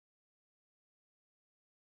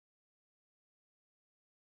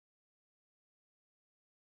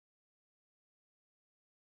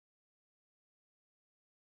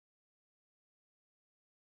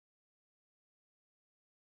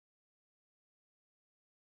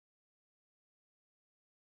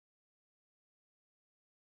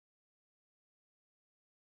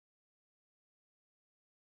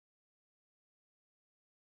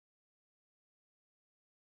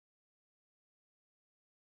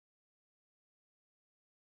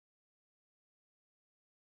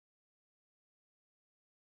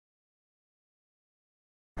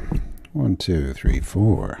1, 2, 3,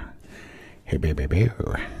 4. Hey, baby.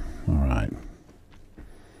 All right.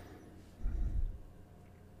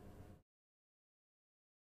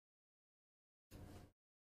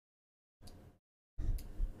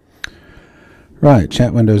 Right,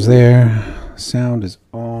 chat window's there. Sound is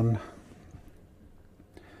on.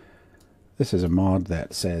 This is a mod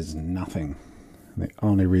that says nothing. The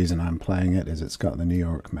only reason I'm playing it is it's got the New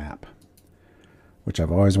York map, which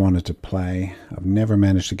I've always wanted to play. I've never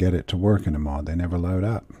managed to get it to work in a mod. They never load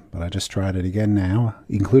up. But I just tried it again now,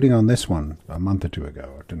 including on this one a month or two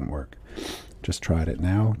ago. It didn't work. Just tried it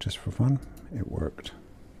now, just for fun. It worked.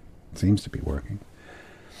 It seems to be working.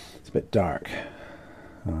 It's a bit dark.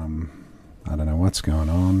 I don't know what's going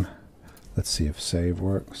on. Let's see if save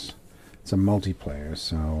works. It's a multiplayer,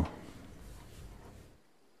 so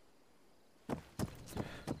I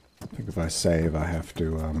think if I save, I have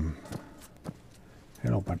to,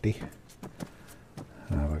 hello, buddy.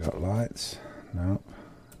 Have I got lights? Nope.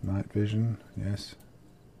 Night vision? Yes.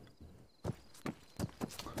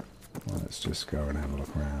 Well, let's just go and have a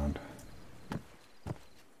look around.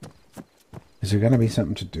 Is there going to be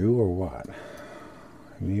something to do or what?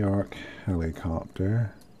 New York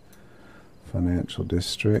helicopter. Financial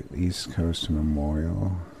district. East Coast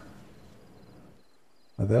Memorial.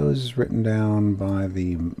 Are those written down by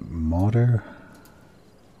the modder?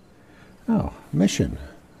 Oh, mission.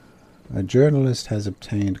 A journalist has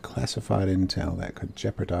obtained classified intel that could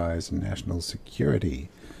jeopardize national security.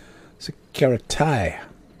 Security.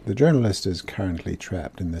 The journalist is currently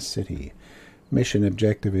trapped in the city. Mission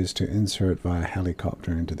objective is to insert via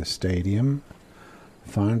helicopter into the stadium,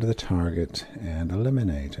 find the target, and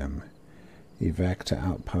eliminate him. Evac to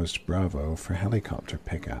Outpost Bravo for helicopter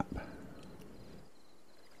pickup.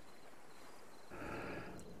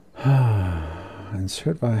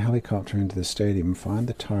 Insert via helicopter into the stadium, find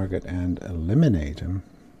the target, and eliminate him.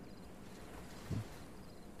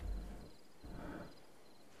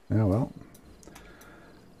 Oh well.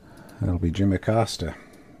 That'll be Jim Acosta.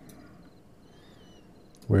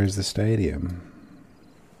 Where's the stadium?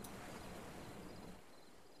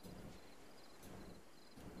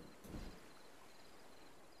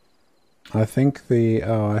 I think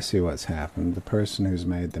I see what's happened. The person who's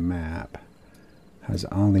made the map has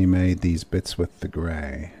only made these bits with the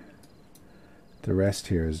gray. The rest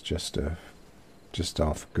here is just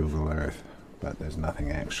off Google Earth, but there's nothing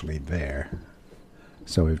actually there.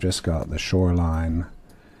 So we've just got the shoreline.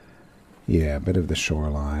 Yeah, a bit of the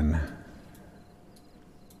shoreline.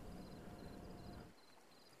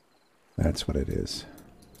 That's what it is.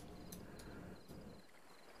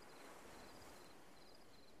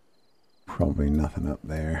 Probably nothing up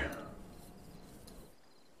there.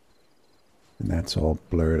 And that's all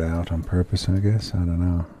blurred out on purpose, I guess. I don't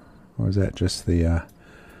know. Or is that just the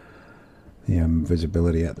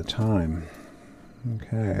visibility at the time?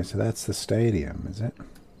 Okay, so that's the stadium, is it?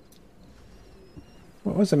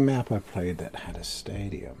 What was a map I played that had a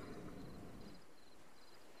stadium?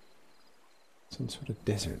 Some sort of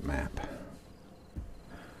desert map.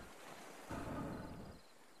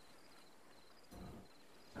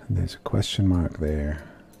 And there's a question mark there.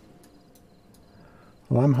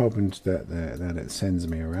 Well, I'm hoping that it sends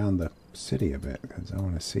me around the city a bit, because I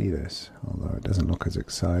want to see this, although it doesn't look as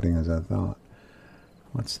exciting as I thought.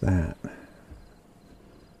 What's that?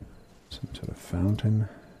 Some sort of fountain.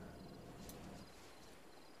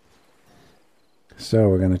 So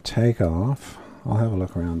we're going to take off. I'll have a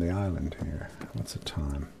look around the island here. What's the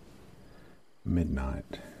time?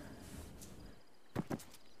 Midnight.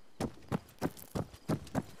 I'm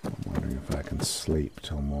wondering if I can sleep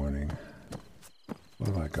till morning. What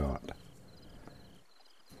have I got?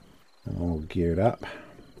 I'm all geared up.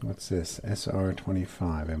 What's this?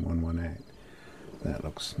 SR-25 M118. That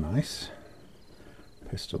looks nice.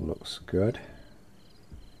 Pistol looks good.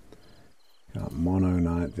 Got mono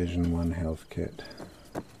night vision, 1 health kit.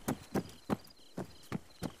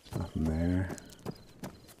 Nothing there.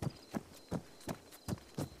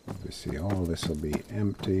 Obviously all this will be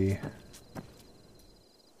empty.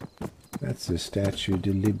 That's the Statue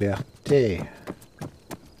de Liberté.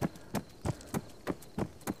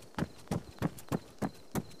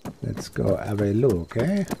 Let's go have a look,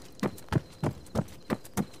 eh?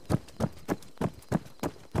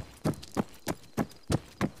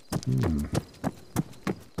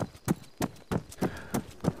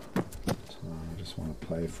 I just want to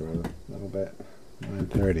play for a little bit.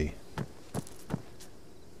 9:30.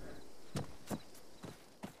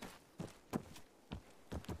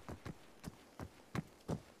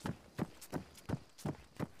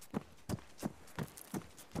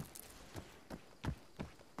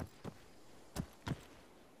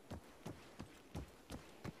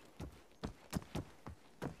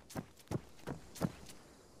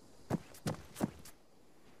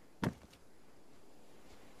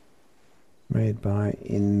 Made by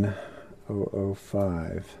in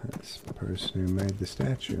 005. That's the person who made the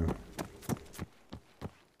statue.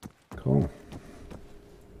 Cool.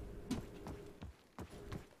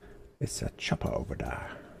 It's a chopper over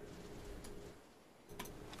there.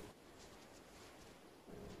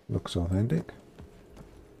 Looks authentic.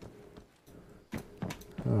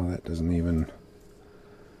 Oh, that doesn't even...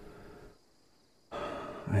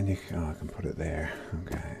 And you can, I can put it there.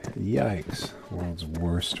 Okay. Yikes. World's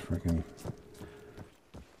worst freaking...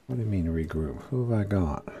 What do you mean regroup? Who have I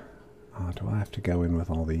got? Oh, do I have to go in with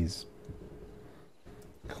all these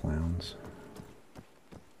clowns?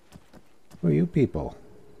 Who are you people?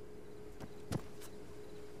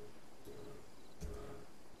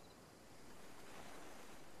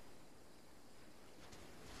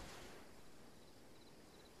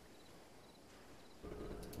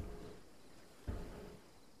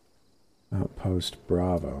 Outpost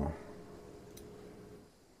Bravo.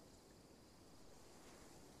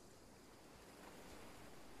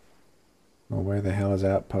 Well, where the hell is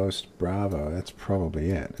Outpost Bravo? That's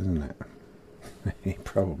probably it, isn't it? He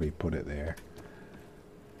probably put it there.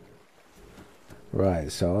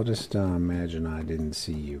 Right, so I'll just imagine I didn't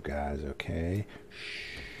see you guys, okay?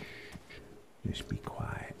 Shh. Just be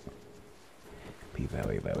quiet. Be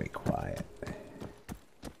very, very quiet.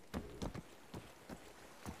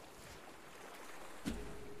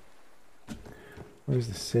 Where's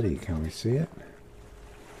the city? Can we see it?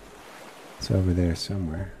 It's over there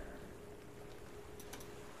somewhere.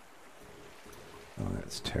 Oh,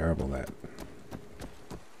 that's terrible, that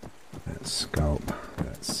scope,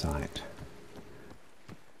 that sight.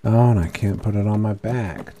 Oh, and I can't put it on my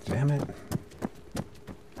back. Damn it.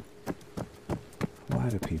 Why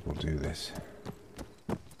do people do this?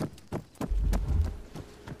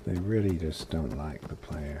 They really just don't like the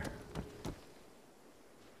player.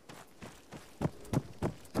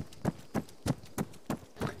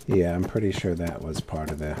 Yeah, I'm pretty sure that was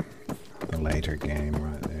part of the later game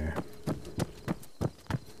right there.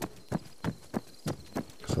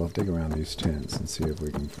 So I'll dig around these tents and see if we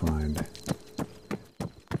can find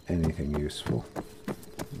anything useful.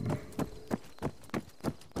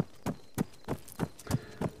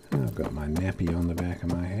 I've got my nappy on the back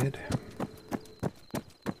of my head.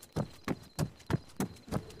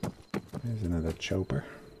 There's another chopper.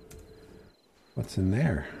 What's in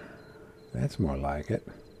there? That's more like it.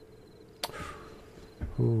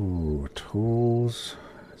 Ooh, tools.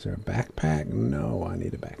 Is there a backpack? No, I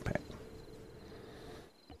need a backpack.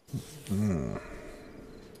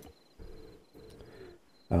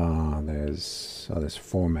 There's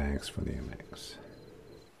 4 mags for the MX.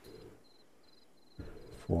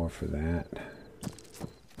 4 for that.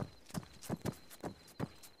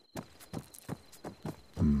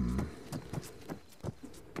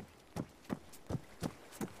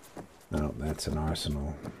 Oh, that's an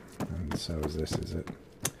arsenal. And so is this, is it?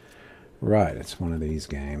 Right, it's one of these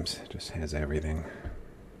games. It just has everything.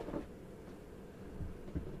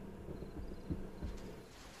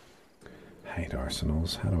 Hate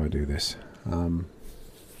arsenals. How do I do this?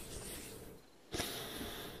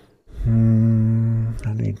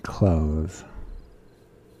 I need clothes.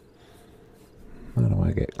 How do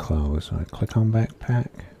I get clothes? Do I click on backpack?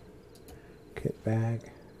 Kit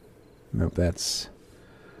bag? Nope, that's...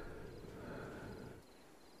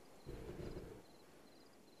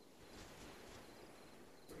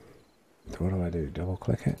 What do I do? Double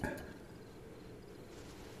click it?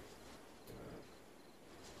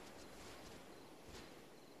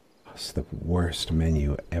 It's the worst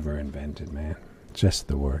menu ever invented, man. Just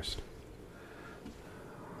the worst.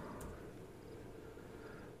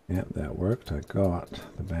 Yep, that worked. I got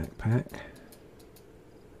the backpack.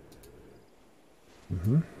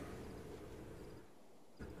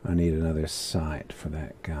 I need another sight for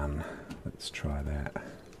that gun. Let's try that.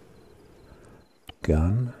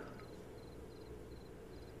 Gun.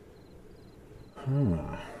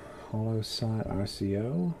 Hollow sight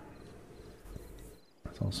RCO.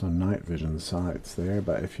 There's also night vision sights there,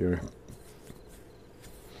 but if you're...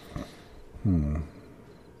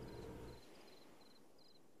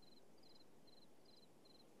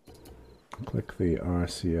 Click the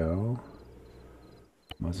RCO.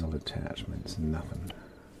 Muzzle attachments, nothing.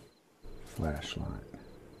 Flashlight.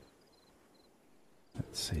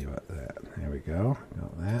 Let's see what that... There we go.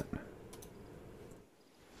 Got that.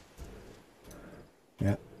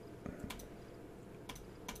 Yep.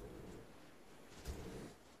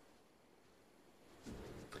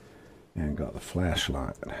 And got the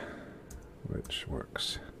flashlight, which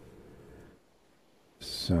works.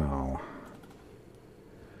 So,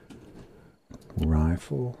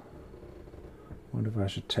 rifle. Wonder if I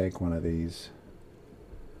should take one of these.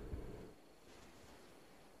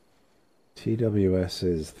 TWS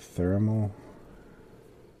is thermal.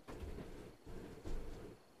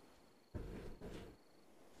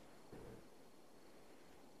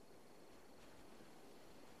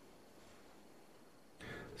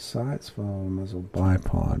 Sights for muzzle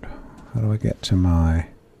bipod. How do I get to my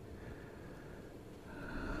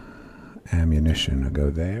ammunition? I go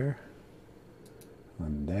there,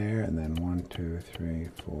 one there, and then 1, 2, 3,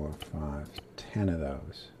 4, 5, 10 of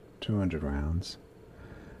those. 200 rounds.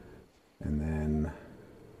 And then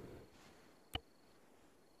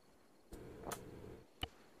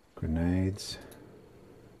grenades,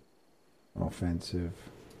 offensive,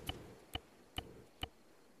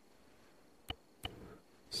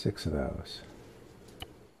 6 of those.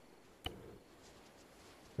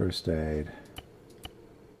 First aid,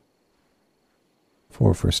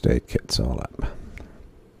 4 first aid kits all up.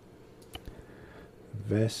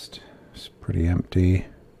 Vest is pretty empty.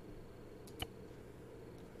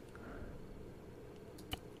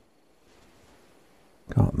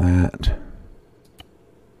 Got that.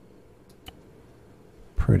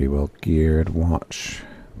 Pretty well geared. Watch,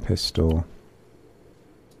 pistol.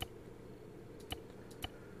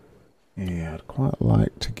 Yeah, I'd quite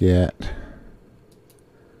like to get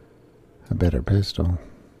a better pistol.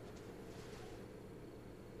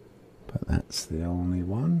 But that's the only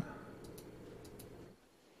one.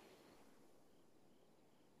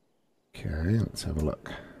 Okay, let's have a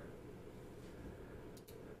look.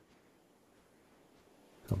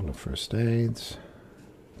 Couple of first aids,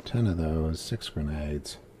 10 of those, 6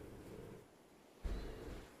 grenades.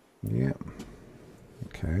 Yep.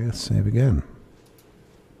 Okay, let's save again.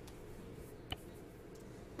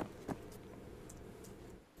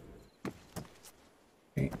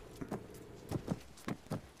 Okay.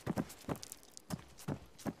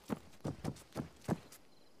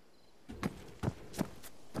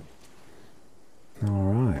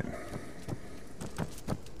 All right.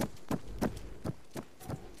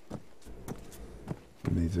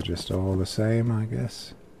 These are just all the same, I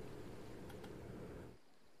guess.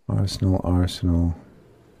 Arsenal, arsenal.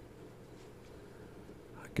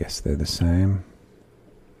 I guess they're the same.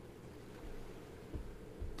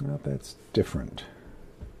 Oh, that's different.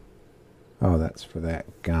 Oh, that's for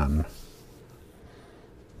that gun.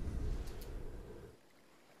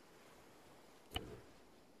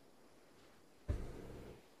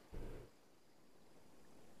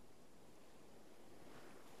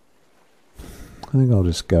 I think I'll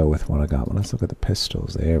just go with what I got. Well, let's look at the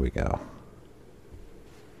pistols. There we go.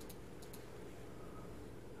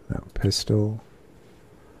 Now, pistol.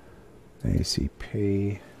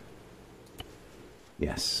 ACP.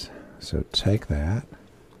 Yes. So take that.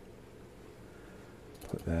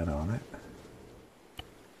 Put that on it.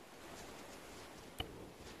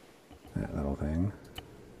 That little thing.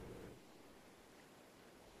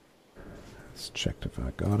 Let's check if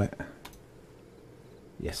I got it.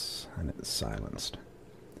 Yes, and it's silenced.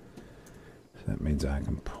 So that means I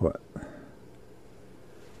can put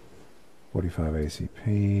 45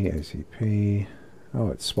 ACP, ACP. Oh,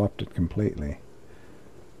 it swapped it completely.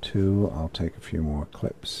 2, I'll take a few more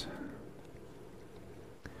clips.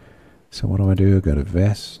 So what do? Go to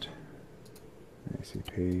vest,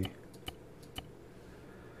 ACP.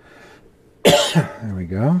 There we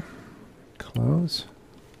go. Close.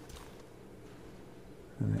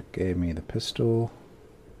 And that gave me the pistol.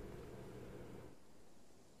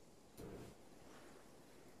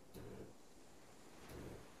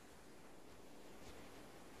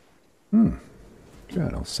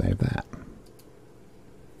 Good, I'll save that.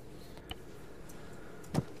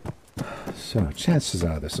 So, chances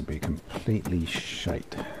are this will be completely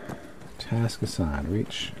shite. Task assigned.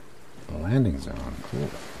 Reach the landing zone. Cool.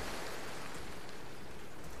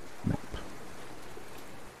 Map.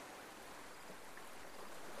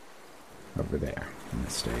 Over there in the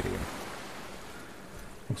stadium.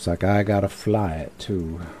 Looks like I gotta fly it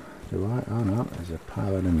too. Do I? Oh no, there's a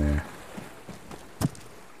pilot in there.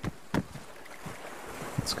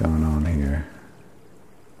 What's going on here?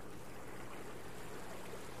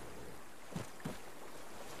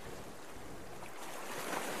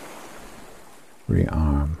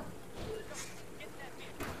 Rearm.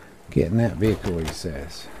 Get in that vehicle, he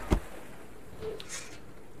says.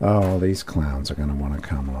 Oh, these clowns are going to want to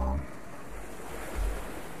come along.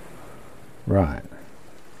 Right.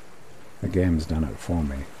 The game's done it for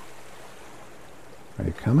me. Are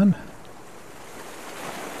you coming?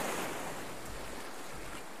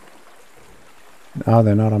 Oh,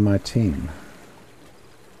 they're not on my team.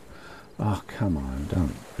 Oh, come on.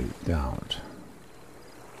 Don't.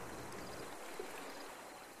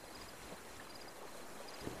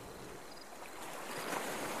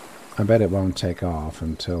 I bet it won't take off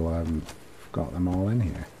until I'm I've got them all in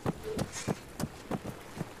here.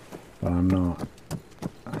 But I'm not.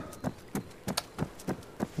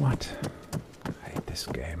 What? I hate this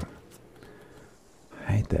game.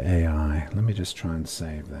 I hate the AI. Let me just try and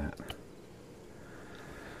save that.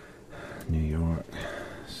 New York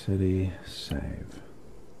City, save.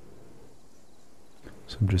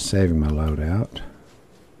 So I'm just saving my loadout.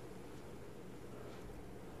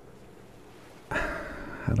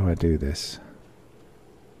 How do I do this?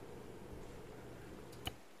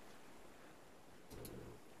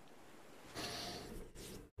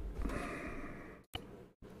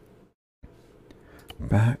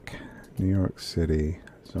 Back, New York City,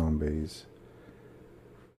 zombies,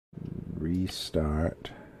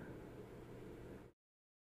 restart.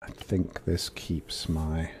 I think this keeps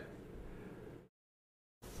my...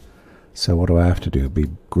 So what do I have to do? Be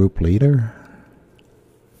group leader?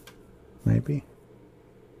 Maybe?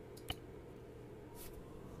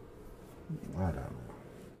 I don't know.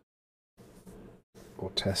 We'll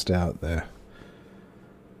test out the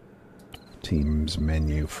Teams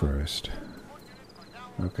menu first.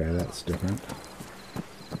 Okay, that's different.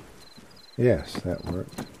 Yes, that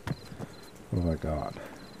worked. What have I got?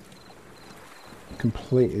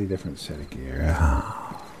 Completely different set of gear.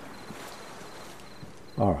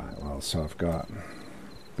 Alright, well, so I've got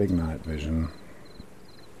big night vision.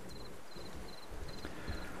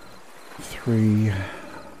 3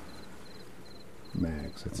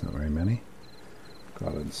 mags, that's not very many.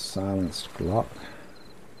 Got a silenced Glock.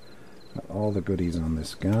 Got all the goodies on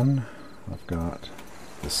this gun. I've got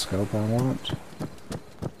the scope I want.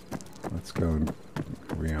 Let's go and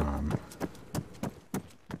rearm.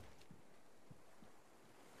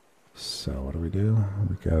 So what do?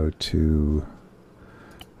 We go to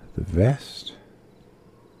the vest.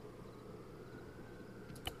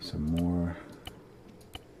 Some more.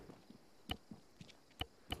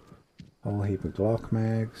 Whole heap of Glock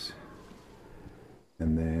mags.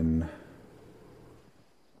 And then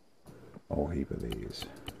a whole heap of these.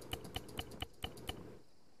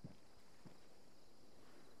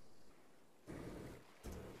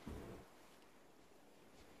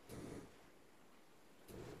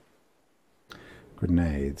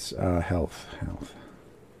 Grenades, health.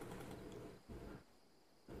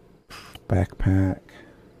 Backpack,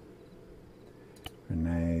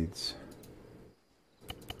 grenades.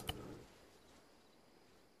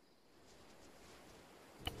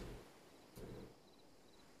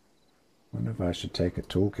 Wonder if I should take a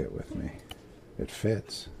toolkit with me. It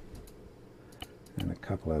fits. And a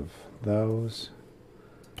couple of those.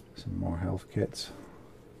 Some more health kits.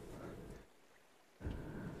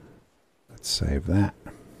 Let's save that.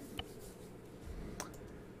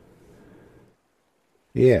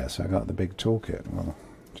 Yes, I got the big toolkit. Well,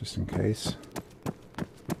 just in case.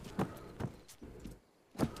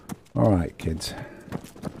 Alright, kids.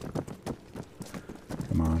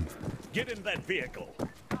 Come on. Get in that vehicle.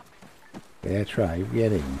 That's right,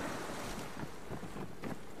 get in.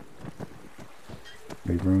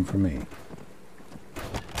 Leave room for me.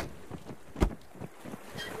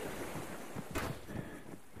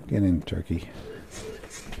 Get in, turkey.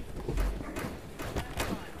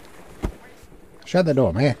 Shut the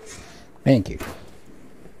door, man. Thank you.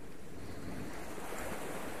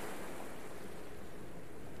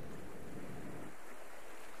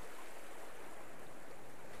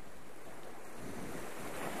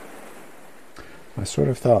 I sort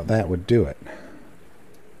of thought that would do it.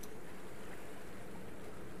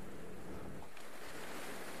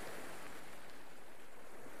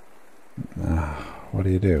 What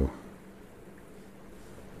do?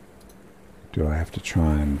 Do I have to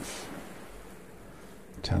try and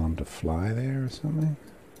tell him to fly there or something?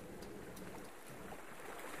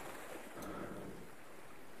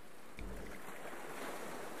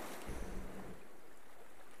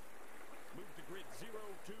 Move to grid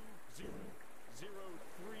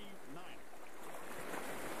 020039.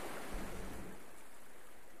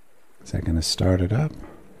 Is that going to start it up?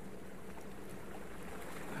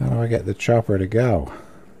 How do I get the chopper to go?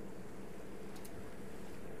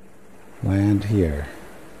 Land here.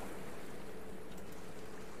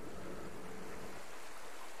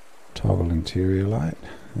 Toggle interior light.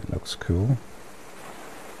 That looks cool.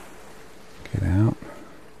 Get out.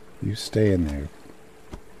 You stay in there.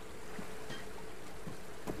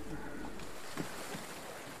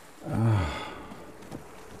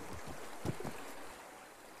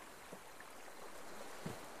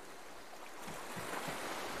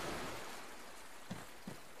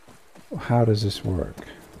 How does this work?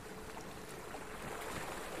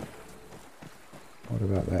 What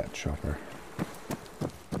about that chopper?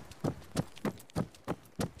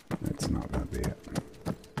 That's not going to be it.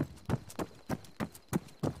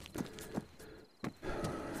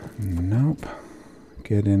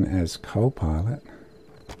 Get in as co-pilot.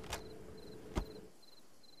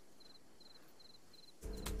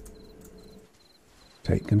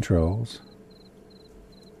 Take controls.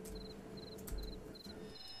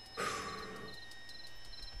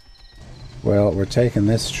 Well, we're taking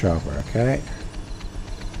this chopper, okay?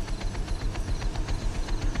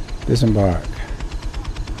 Disembark.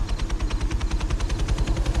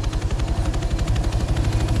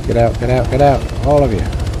 Get out, get out, get out, all of you.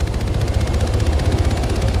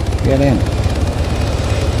 Get in. I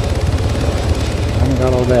haven't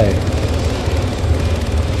got all day.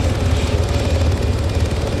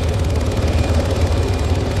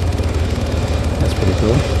 That's pretty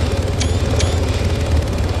cool.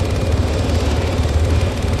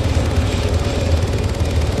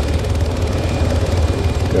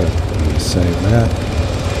 Good. Let me save that.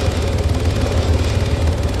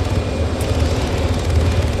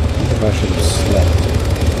 I should have slept.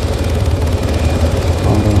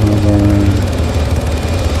 Auto hover.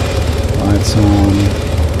 Lights on.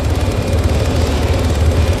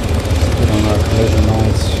 Put on our collision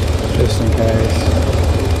lights just in case.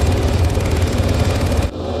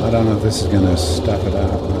 I don't know if this is going to stuff it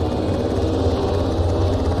out.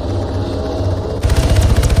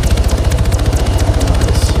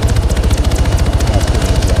 Nice. How cool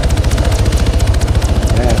is that?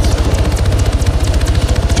 That's cool.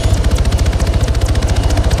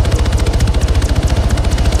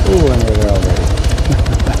 Ooh, and we're there already.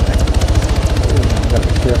 Ooh, I've got to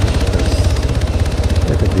be careful because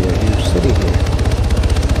there could be a huge city here.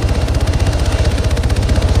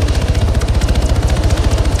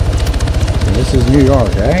 So this is New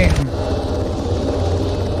York, eh?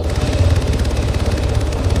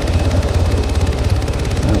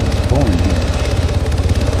 I was born here.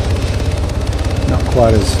 Not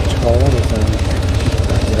quite as tall as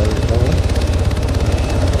the other tall.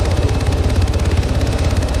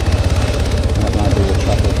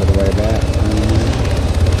 Chopper for the way back.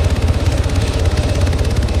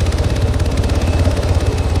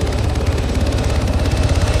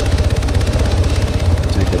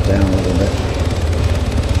 Take it down a little bit.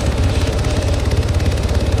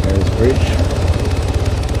 There's the breach.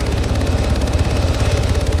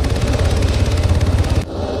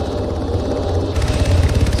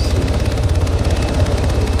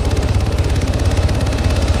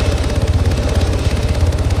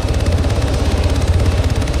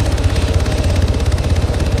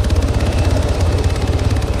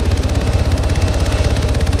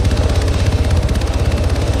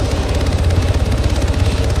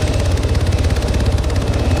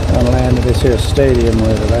 This here stadium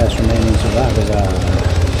where the last remaining survivors are.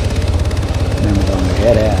 And then we're going to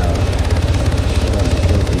head out. We're going to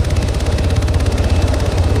kill people.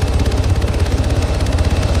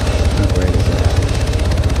 How great is that?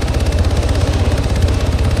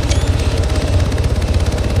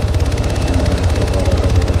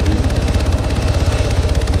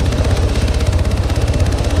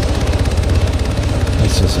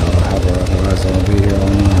 Let's just auto hover, otherwise I'll be here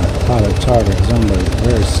all night. Pilot target is only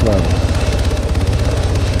very slow.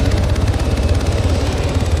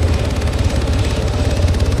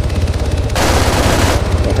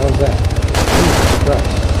 That. Jesus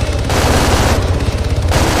Christ.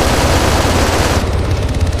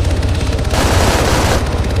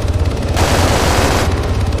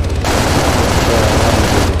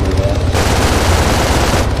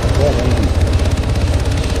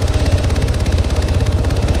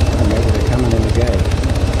 Maybe they're coming in the gate.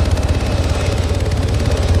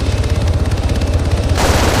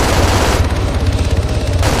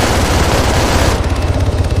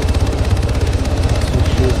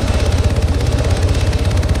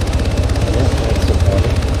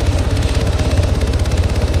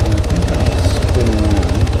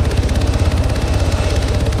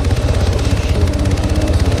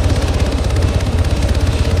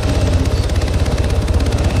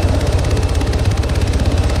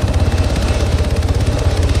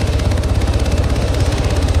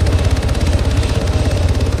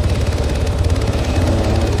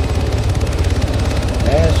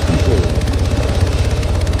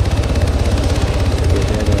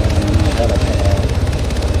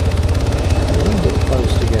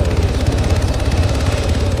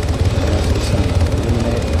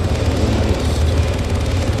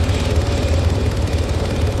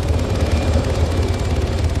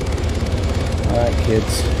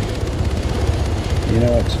 Kids, you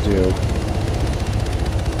know what to do.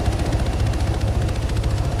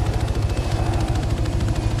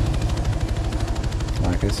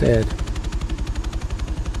 Like I said,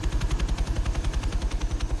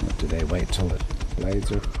 what do they wait till the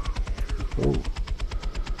blades are? Oh,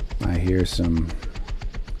 I hear some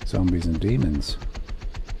Zombies and demons.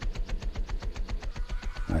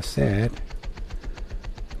 I said,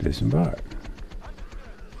 disembark.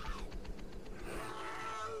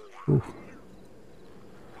 Ooh.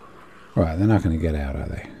 Right, they're not going to get out, are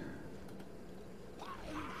they?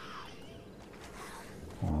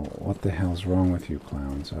 Well, what the hell's wrong with you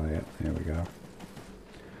clowns? Oh, yeah, there we go.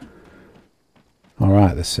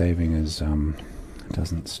 Alright, the saving is,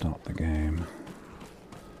 doesn't stop the game.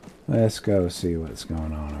 Let's go see what's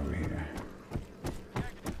going on over here.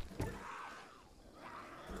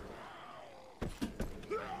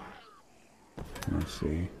 Let's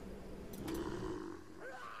see.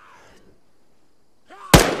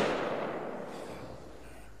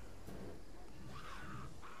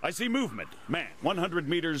 I see movement. Man, 100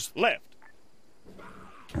 meters left.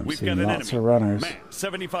 We've got an enemy. Of runners. Man,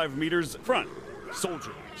 75 meters front.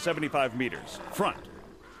 Soldier, 75 meters front.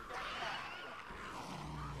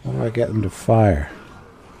 How do I get them to fire?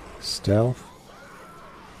 Stealth?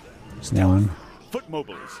 One. Foot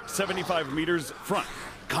mobiles, 75 meters front.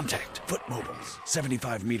 Contact. Foot mobiles.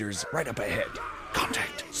 75 meters right up ahead.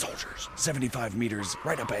 Contact. Soldiers. 75 meters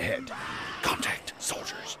right up ahead. Contact.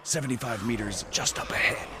 Soldiers. 75 meters just up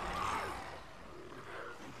ahead.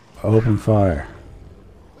 Open fire.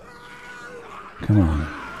 Come on.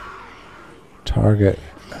 Target.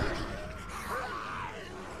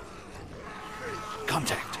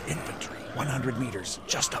 Contact. Infantry. 100 meters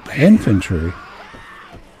just up ahead. Infantry?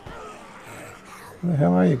 Where the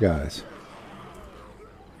hell are you guys?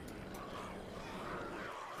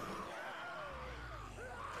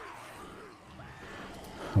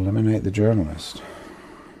 Eliminate the journalist.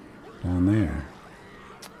 Down there.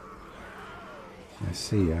 I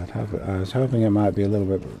see. I was hoping it might be a little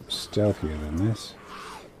bit stealthier than this.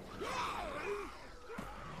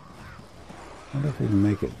 I wonder if we can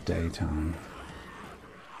make it daytime.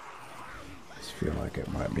 I just feel like it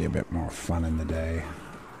might be a bit more fun in the day.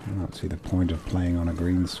 I don't see the point of playing on a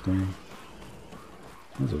green screen.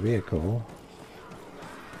 There's a vehicle.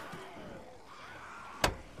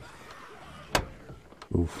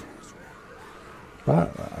 Oof.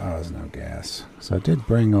 But there's no gas. So I did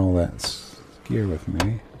bring all that gear with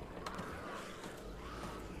me.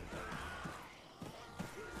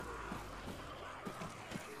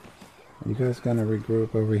 Are you guys gonna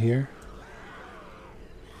regroup over here?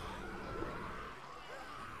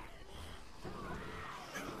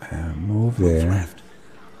 Move there. Left.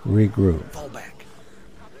 Regroup. Fall back.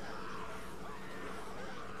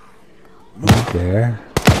 Move there.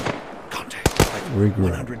 Contact. Regroup.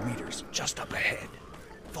 100 meters just up ahead.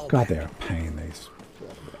 Fall God, back. they're a pain, these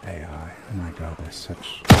AI. Oh my God, they're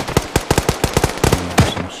such...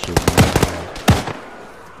 some shit in my head.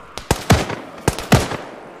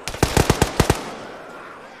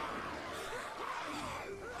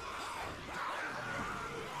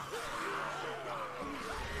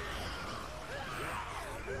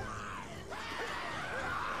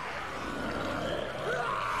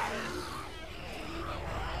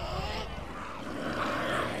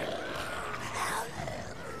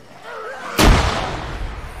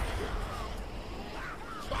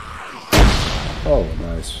 Oh,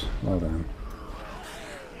 nice. Well done.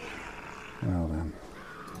 Well done.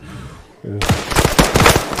 Good.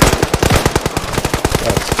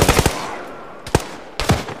 That's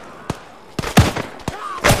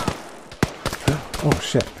good. Oh,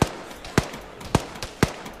 shit.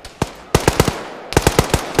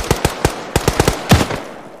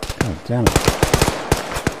 God damn it.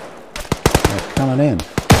 They're coming in.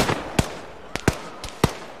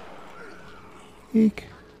 Eek.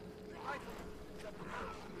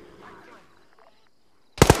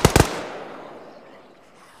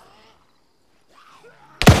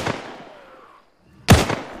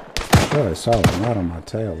 Oh, I saw one right on my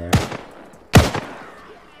tail there.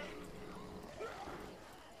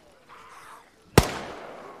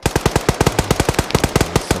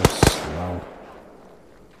 So slow.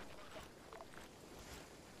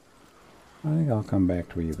 I think I'll come back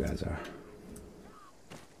to where you guys are.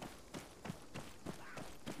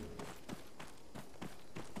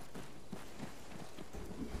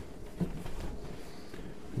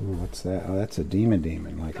 Ooh, what's that? Oh, that's a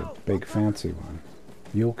demon, like a big fancy one.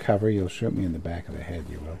 You'll cover, you'll shoot me in the back of the head,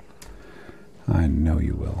 you will. I know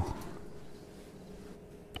you will.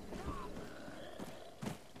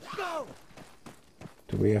 Go!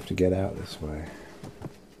 Do we have to get out this way?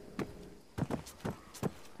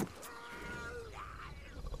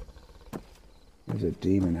 There's a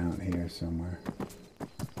demon out here somewhere.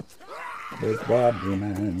 Big bad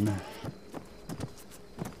demon.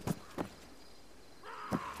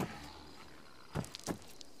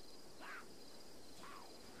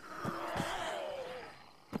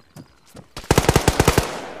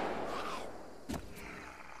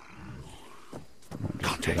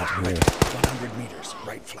 up here. 100 meters,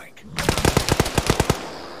 right flank.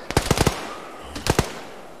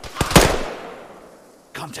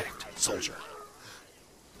 Contact, soldier.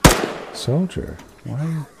 Soldier?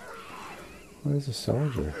 Why? What is a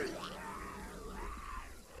soldier?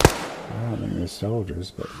 I don't think there's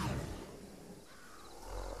soldiers, but...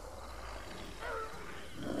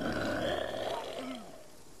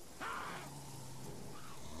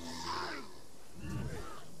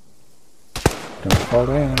 Don't fall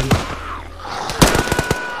down.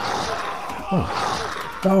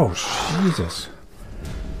 Oh, Jesus.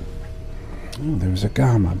 Oh, there's a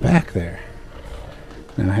gamma back there.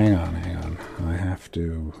 Now, hang on. I have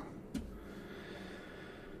to...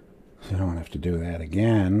 I don't have to do that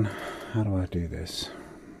again. How do I do this?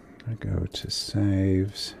 I go to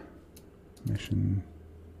saves, mission.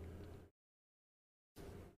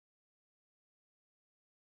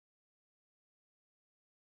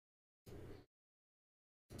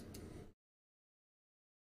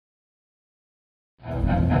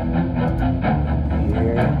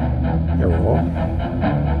 Hello.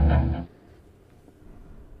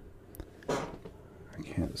 I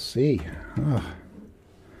can't see. Oh.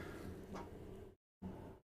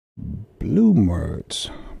 Blue motes.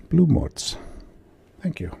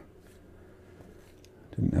 Thank you.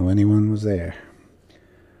 Didn't know anyone was there.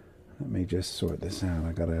 Let me just sort this out.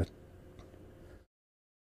 I gotta...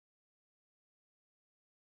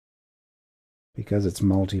 Because it's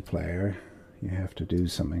multiplayer, you have to do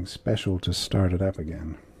something special to start it up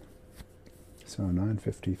again. So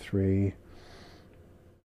 9:53.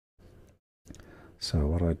 So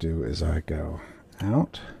what I do is I go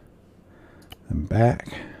out and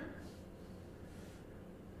back.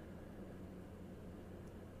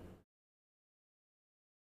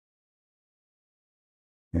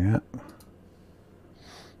 Yeah.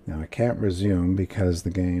 Now I can't resume because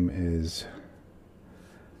the game is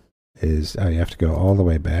oh, you have to go all the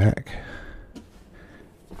way back.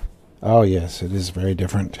 Oh yes, it is very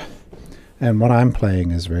different. And what I'm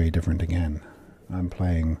playing is very different again. I'm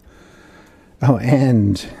playing... Oh,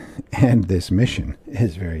 and this mission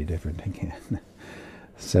is very different again.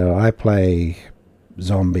 So I play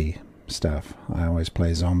zombie stuff. I always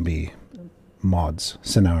play zombie mods,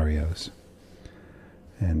 scenarios.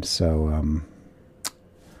 And so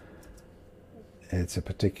it's a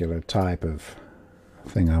particular type of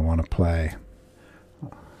thing I want to play.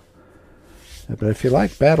 But if you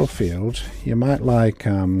like Battlefield, you might like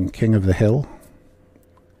King of the Hill.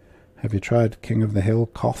 Have you tried King of the Hill?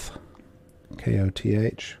 Koth?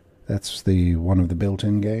 K-O-T-H. That's one of the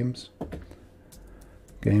built-in game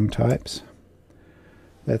types.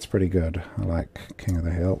 That's pretty good. I like King of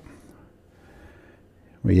the Hill.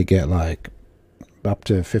 Where you get like up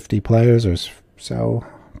to 50 players or so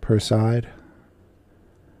per side.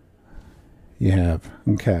 You have.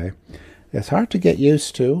 Okay. It's hard to get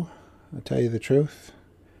used to, I'll tell you the truth.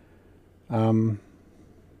 But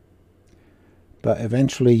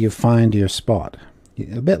eventually you find your spot.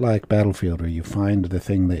 A bit like Battlefield, where you find the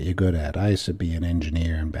thing that you're good at. I used to be an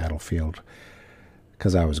engineer in Battlefield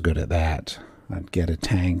because I was good at that. I'd get a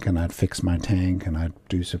tank and I'd fix my tank and I'd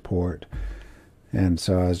do support. And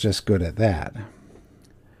so I was just good at that.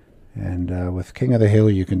 And with King of the Hill,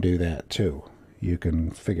 you can do that too. You can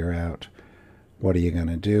figure out what are you going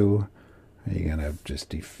to do. Are you going to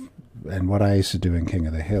just... And what I used to do in King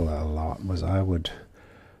of the Hill a lot was I'll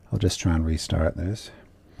just try and restart this.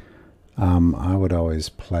 I would always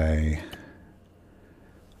play...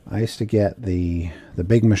 I used to get the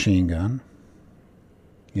big machine gun.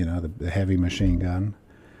 You know, the heavy machine gun.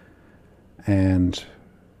 And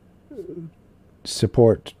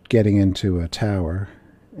support getting into a tower,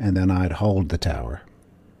 and then I'd hold the tower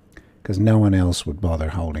because no one else would bother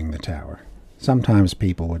holding the tower. Sometimes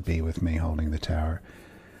people would be with me holding the tower,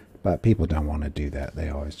 but people don't want to do that. They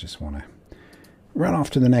always just want to run off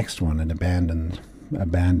to the next one and abandon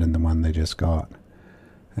the one they just got.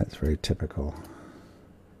 That's very typical.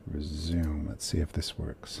 Resume. Let's see if this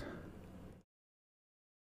works.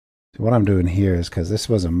 So what I'm doing here is, because this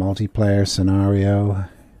was a multiplayer scenario,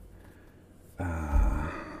 I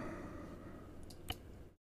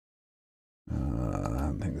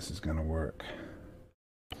don't think this is going to work.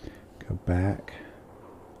 Go back.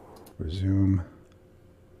 Resume.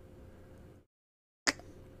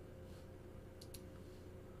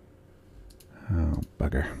 Oh,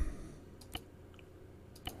 bugger.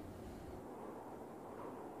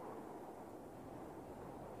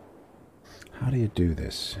 How do you do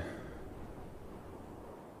this?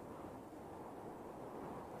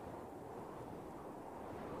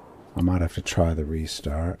 I might have to try the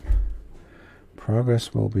restart.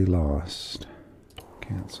 Progress will be lost.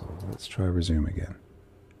 Cancel. Let's try resume again.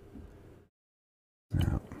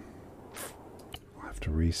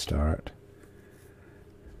 to restart.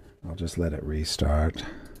 I'll just let it restart.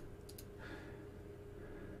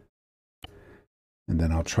 And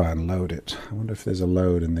then I'll try and load it. I wonder if there's a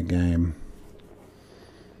load in the game.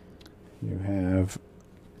 You have...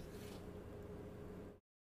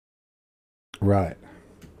 Right.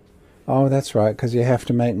 Oh, that's right, because you have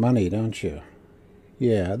to make money, don't you?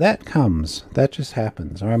 Yeah, that comes. That just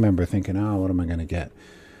happens. I remember thinking, oh, what am I going to get?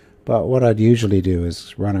 But what I'd usually do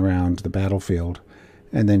is run around the battlefield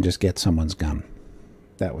and then just get someone's gun.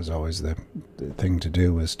 That was always the thing to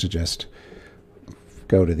do, was to just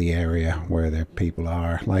go to the area where the people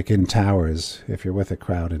are. Like in towers, if you're with a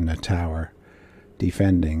crowd in a tower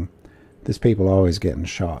defending, there's people always getting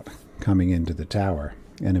shot coming into the tower,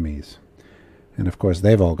 enemies. And of course,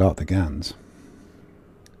 they've all got the guns.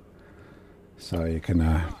 So you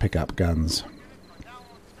can pick up guns.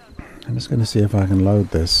 I'm just going to see if I can load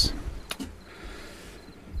this.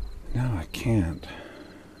 No, I can't.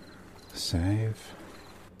 Save.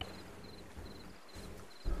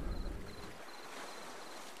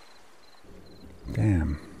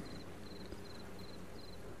 Damn.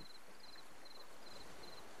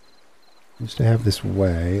 I used to have this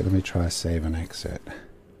way. Let me try save and exit.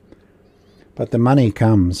 But the money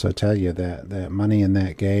comes, I tell you, that money in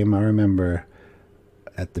that game. I remember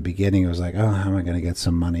at the beginning, it was like, oh, how am I going to get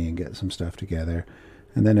some money and get some stuff together?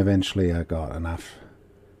 And then eventually I got enough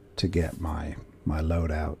to get my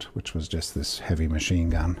loadout, which was just this heavy machine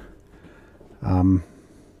gun.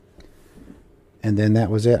 And then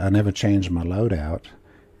that was it. I never changed my loadout.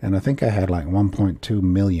 And I think I had like 1.2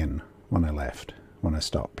 million when I left, when I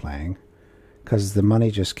stopped playing. Because the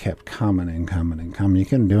money just kept coming and coming and coming. You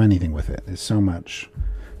couldn't do anything with it. There's so much,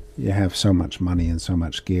 you have so much money and so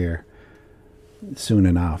much gear soon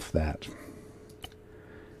enough that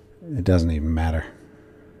it doesn't even matter.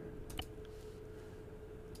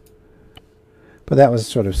 But that was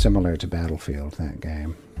sort of similar to Battlefield, that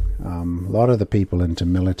game. A lot of the people into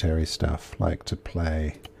military stuff like to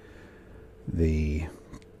play the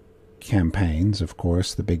campaigns, of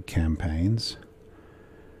course, the big campaigns.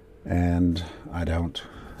 And I don't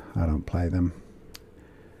play them.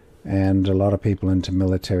 And a lot of people into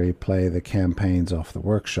military play the campaigns off the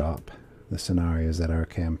workshop, the scenarios that are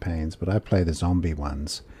campaigns, but I play the zombie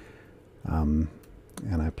ones. And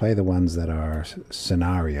I play the ones that are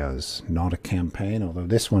scenarios, not a campaign, although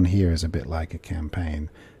this one here is a bit like a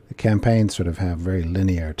campaign. The campaigns sort of have very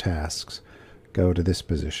linear tasks. Go to this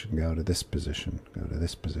position, go to this position, go to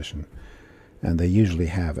this position. And they usually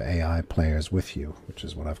have AI players with you, which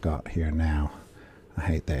is what I've got here now. I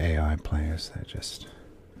hate the AI players. They're just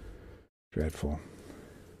dreadful.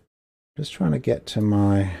 Just trying to get to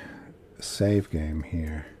my save game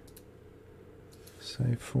here.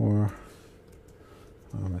 Save for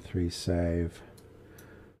Arma 3 save.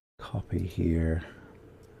 Copy here.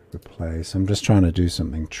 Replace. I'm just trying to do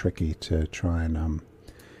something tricky to try and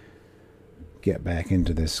get back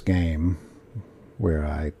into this game where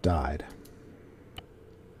I died.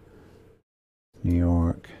 New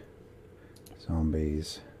York,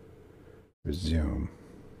 zombies, resume.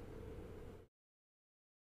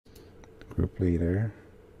 Group leader.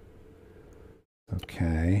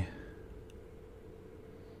 Okay.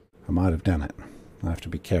 I might have done it. I have to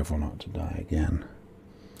be careful not to die again.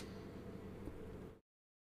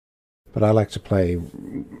 But I like to play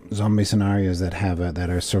zombie scenarios that have that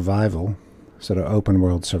are survival, sort of open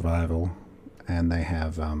world survival, and they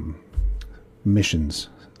have missions.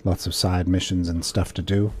 Lots of side missions and stuff to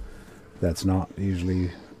do. That's not usually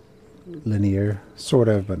linear, sort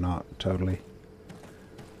of, but not totally.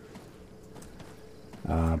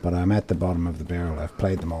 But I'm at the bottom of the barrel. I've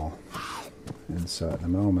played them all. And so at the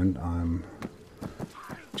moment, I'm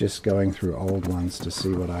just going through old ones to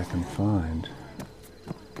see what I can find.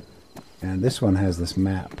 And this one has this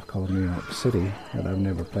map called New York City that I've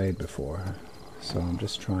never played before. So I'm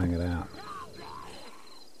just trying it out.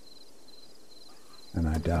 And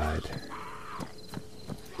I died.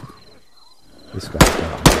 This guy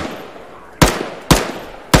got me.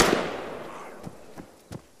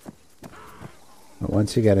 But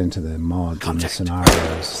once you get into the mods and the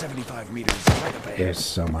scenarios, 75 meters right up ahead. There's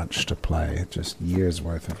so much to play. Just years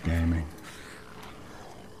worth of gaming.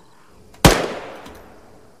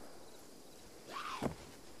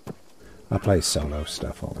 I play solo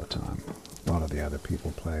stuff all the time. A lot of the other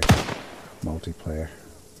people play multiplayer.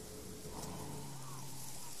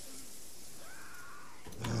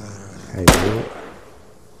 Hey, you.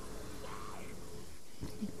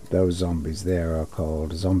 Those zombies there are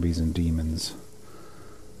called zombies and demons.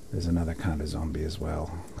 There's another kind of zombie as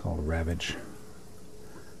well, called Ravage.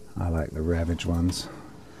 I like the Ravage ones.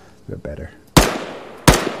 They're better.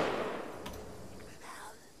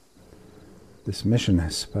 This mission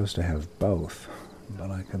is supposed to have both, but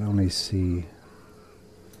I can only see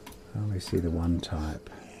the one type.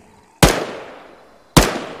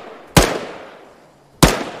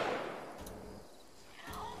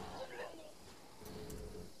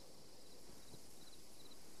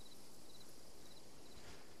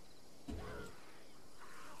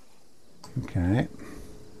 Okay.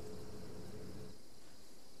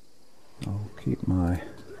 I'll keep my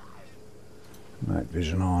night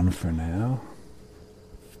vision on for now.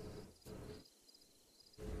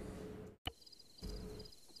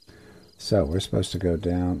 So we're supposed to go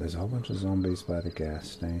down. There's a whole bunch of zombies by the gas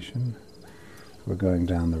station. We're going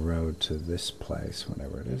down the road to this place,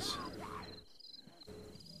 whatever it is.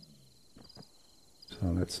 So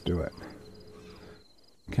let's do it.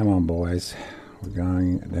 Come on, boys. We're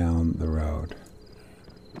going down the road.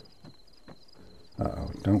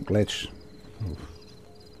 Uh-oh, don't glitch. Oof.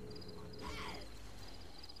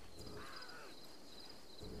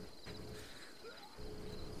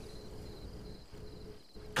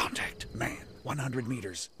 Contact, man. 100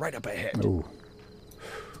 meters, right up ahead. Ooh.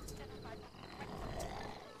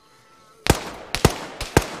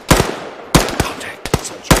 Contact,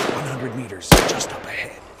 soldier. 100 meters, just up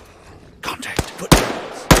ahead. Contact, foot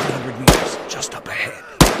mobiles. 100 meters, just up ahead.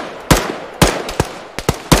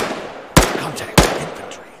 Contact,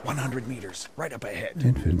 infantry. 100 meters, right up ahead.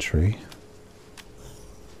 Infantry.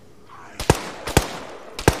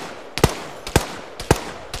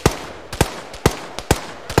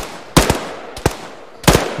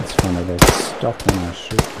 It's funny, they stop when I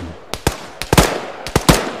shoot them.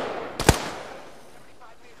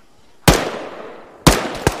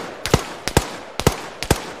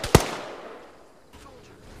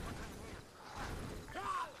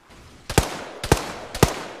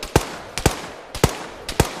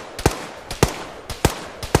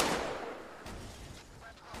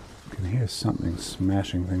 You can hear something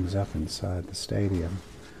smashing things up inside the stadium.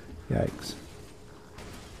 Yikes.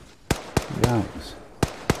 Yikes.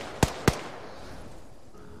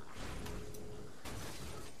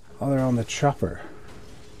 Oh, they're on the chopper.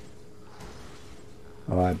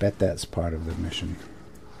 Oh, I bet that's part of the mission.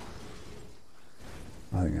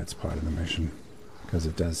 I think that's part of the mission. Because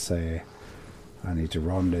it does say I need to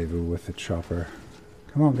rendezvous with the chopper.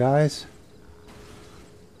 Come on, guys.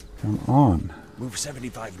 Come on. Move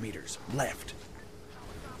 75 meters, left.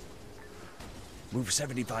 Move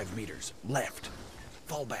 75 meters, left.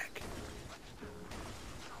 Fall back.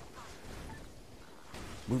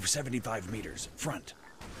 Move 75 meters, front.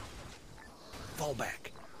 Fall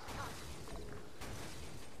back.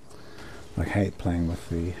 I hate playing with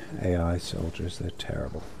the AI soldiers. They're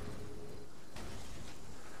terrible.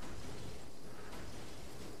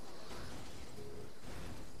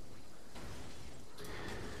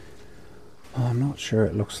 Well, I'm not sure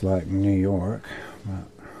it looks like New York, but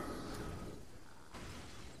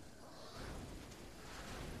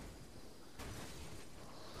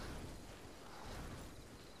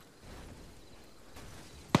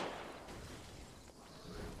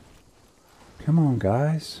come on,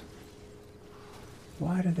 guys.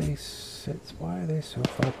 Why are they so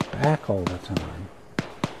far back all the time?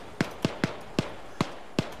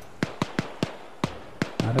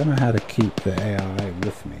 I don't know how to keep the AI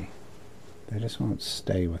with me. They just won't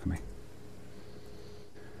stay with me.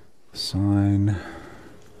 Assign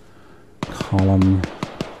column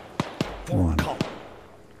 1.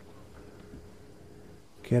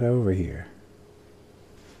 Get over here.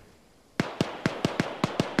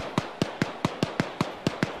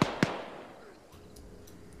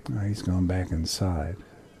 Oh, he's gone back inside.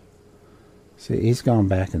 See, he's gone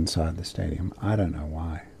back inside the stadium. I don't know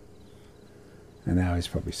why. And now he's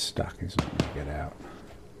probably stuck. He's not going to get out.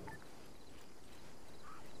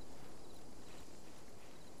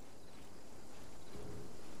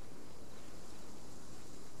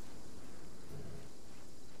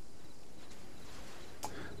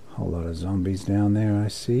 Whole lot of zombies down there, I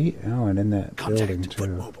see. Oh, and in that building too. Foot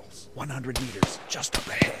mobiles. 100 meters, just up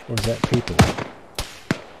ahead. Or is that people?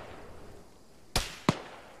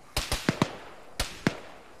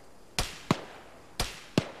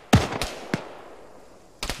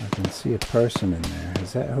 I can see a person in there.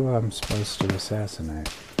 Is that who I'm supposed to assassinate?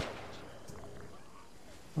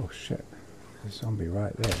 Oh shit. There's a zombie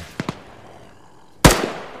right there.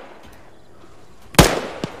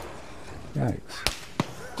 Yikes.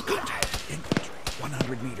 Contact, infantry.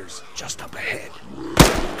 100 meters, just up ahead.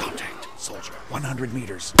 Contact, soldier. 100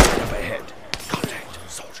 meters, right up ahead. Contact,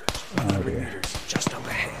 soldiers. 100 meters, just up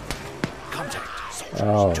ahead. Contact,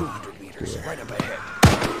 soldiers. 200 meters, right up ahead.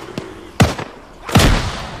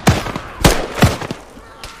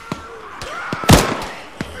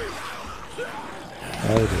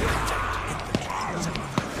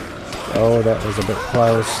 Oh, that was a bit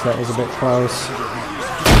close. That was a bit close.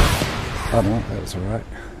 Oh no, that was alright.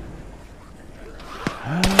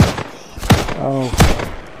 Oh.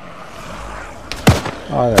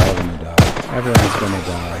 Oh, they're all gonna die. Everyone's gonna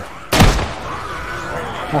die.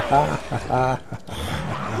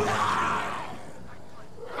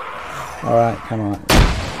 Alright, come on.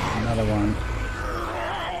 Another one.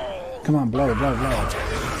 Come on, blow, blow, blow.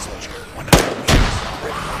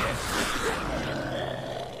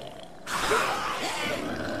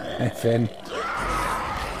 Hey, Finn.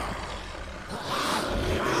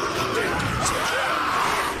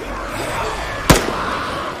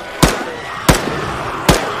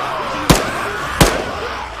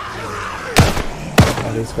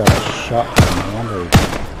 Oh, he's got a shotgun. I wonder.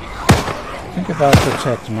 I think if I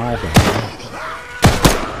protect my guy,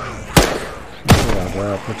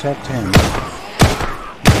 I'll protect him.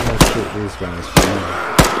 I'll shoot these guys for me.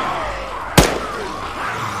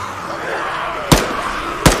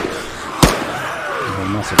 They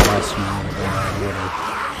must have lost me out of there already.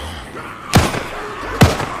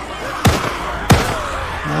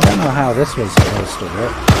 I don't know how this was supposed to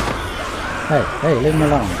work. Hey, hey, leave me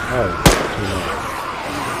alone. Oh, too late.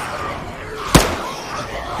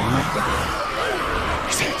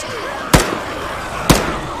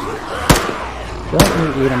 Don't you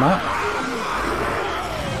eat him up?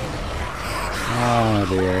 Oh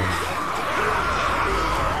dear.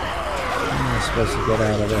 How am I supposed to get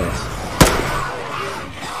out of this?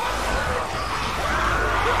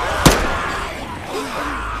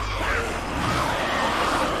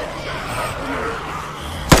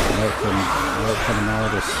 Wait for them all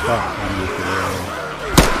to stop. I need to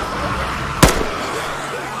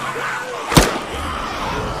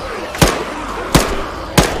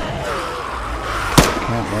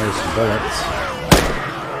can't waste bullets.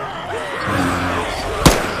 10 minutes.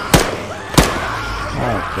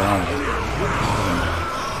 Oh god.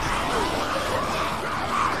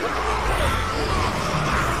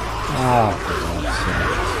 Oh, for God's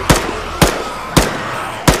sake.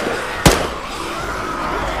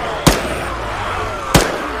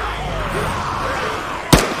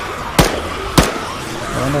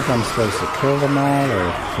 I wonder if I'm supposed to kill them all or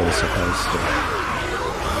if they're supposed to.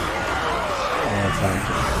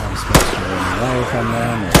 I'm supposed to run away from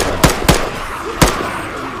them or what?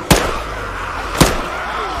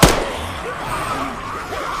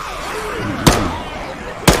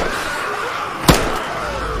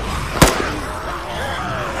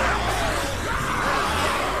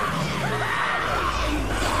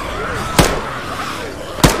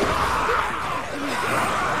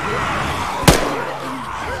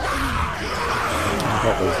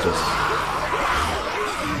 That was just...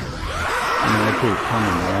 they keep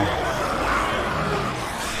coming there.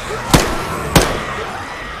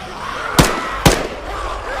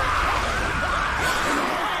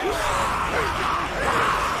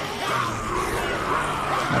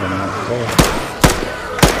 I don't know what to do.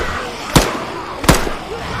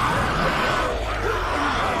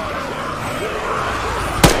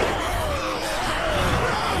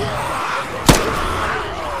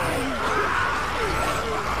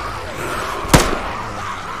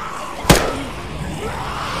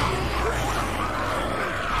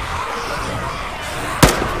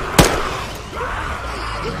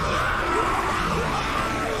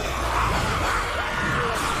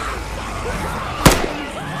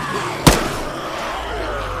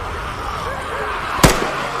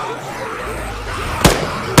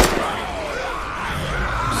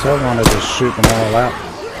 So I wanted to shoot them all out,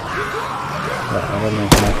 but I don't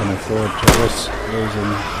think I can afford to risk losing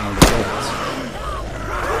all the bullets.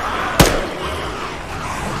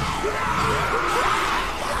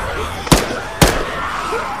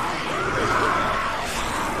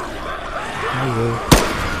 Hello.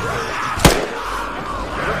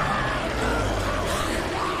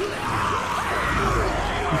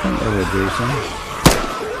 I think they were decent.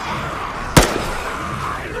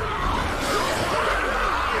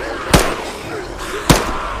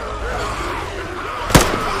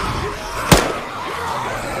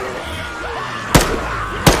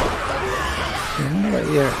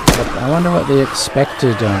 I wonder what the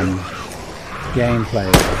expected gameplay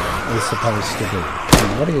is supposed to be.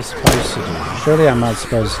 What are you supposed to do? Surely I'm not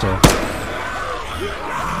supposed to...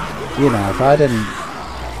 You know, if I didn't...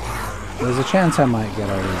 There's a chance I might get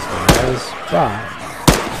all these guys, but...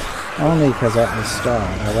 Only because at the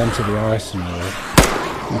start I went to the arsenal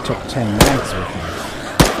and took 10 mags with me.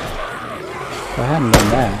 If I hadn't done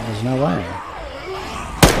that, there's no way.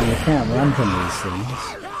 And you can't run from these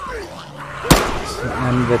things.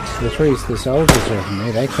 And the soldiers with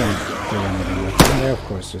me, they can't do anything with them. They're of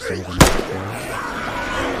course just all going to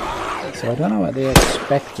kill. So I don't know what they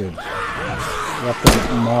expected, what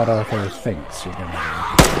the mod author thinks you're going to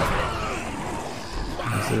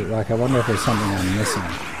do. Like, I wonder if there's something I'm missing,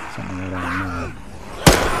 something I don't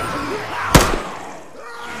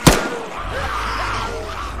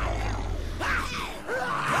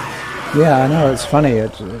know. Yeah, I know, it's funny.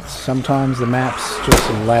 It's sometimes the maps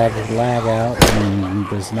just lag out and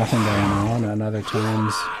there's nothing going on, and other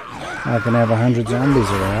times I can have 100 zombies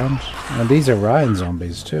around. And these are Ryan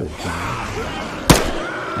zombies too.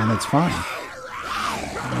 And it's fine.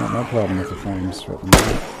 No problem with the frames.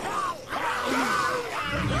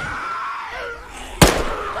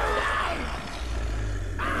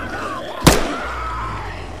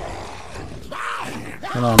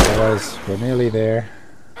 Come on, boys. We're nearly there.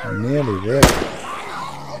 We're nearly there.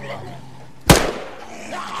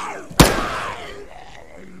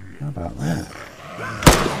 How about that?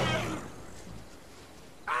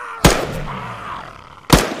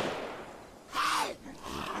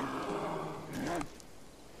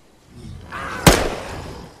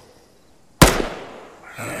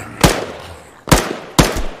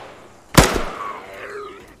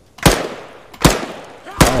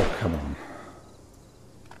 Oh, come on.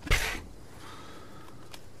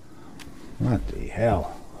 What the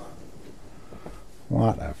hell?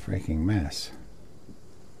 What a freaking mess.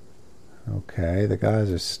 Okay, the guys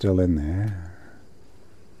are still in there.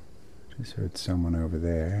 Just heard someone over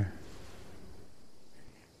there.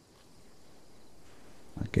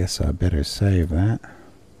 I guess I better save that.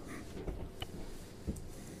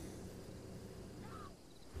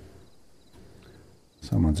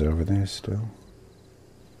 Someone's over there still.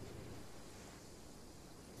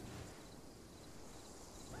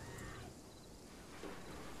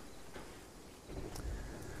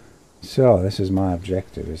 So this is my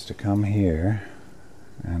objective, is to come here,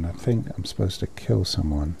 and I think I'm supposed to kill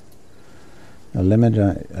someone.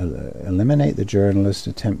 Eliminate the journalist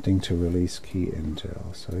attempting to release key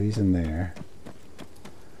intel. So he's in there.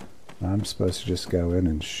 I'm supposed to just go in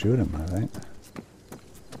and shoot him, I think.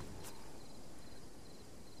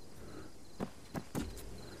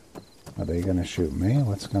 Are they going to shoot me?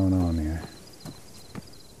 What's going on here?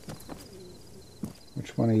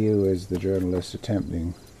 Which one of you is the journalist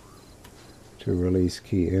attempting to release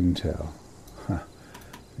key intel? Huh.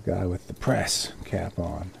 The guy with the press cap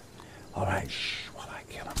on. Alright, shh, while I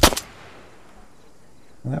kill him.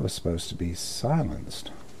 Well, that was supposed to be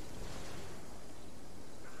silenced.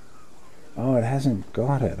 Oh, it hasn't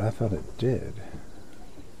got it. I thought it did.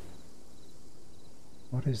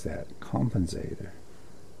 What is that? Compensator.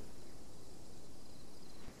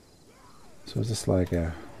 So is this like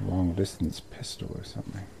a long distance pistol or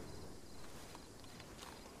something?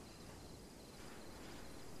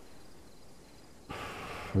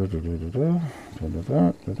 Okay,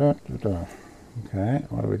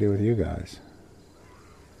 what do we do with you guys?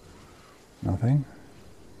 Nothing?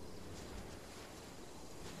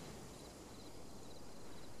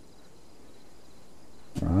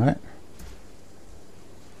 Right.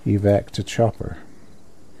 Evac to chopper.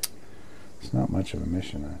 It's not much of a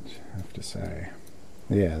mission, I have to say.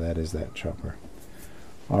 Yeah, that is that chopper.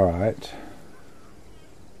 Alright.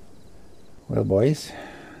 Well, boys,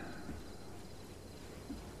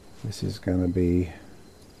 this is going to be,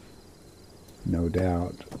 no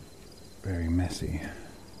doubt, very messy.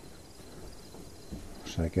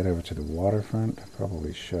 Should I get over to the waterfront? I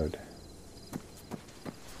probably should.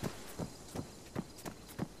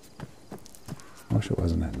 I wish it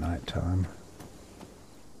wasn't at night time.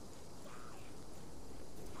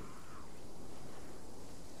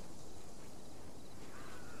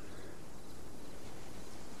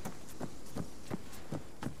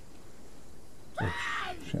 Oh,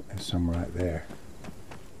 shit, there's some right there.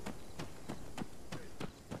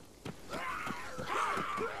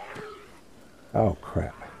 Oh,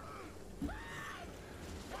 crap.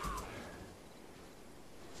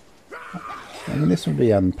 I mean, this would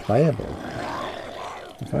be unplayable.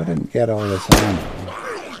 If I didn't get all this ammo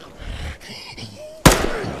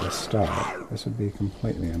at the start, this would be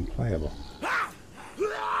completely unplayable.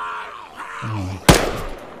 Oh.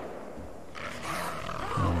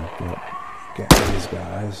 Get these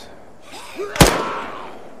guys.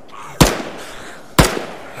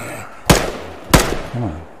 Come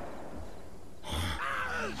on.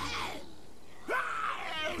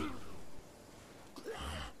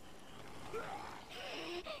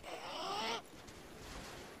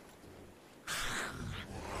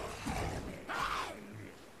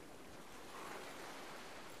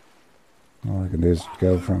 All I can do is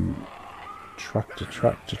go from truck to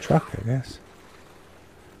truck to truck, I guess.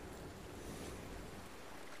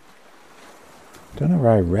 Don't know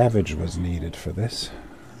why Ravage was needed for this.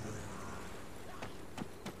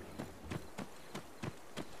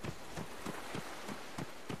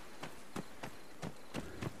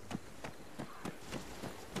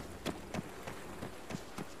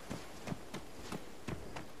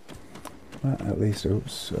 Well, at least,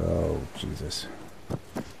 oops, oh, Jesus.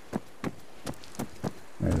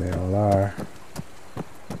 There they all are.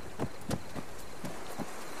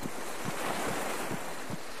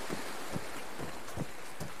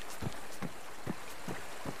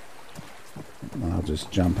 I'll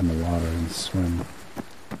just jump in the water and swim.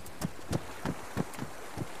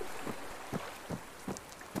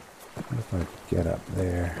 What if I get up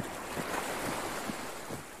there?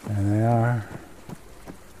 There they are.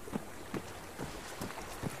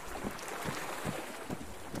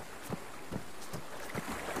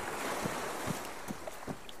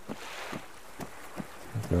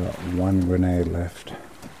 I've got one grenade left.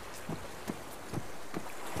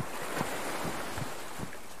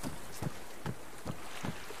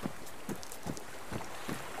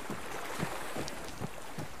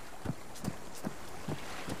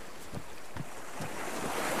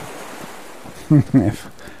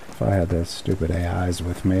 if I had those stupid AIs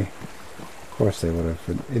with me, of course they would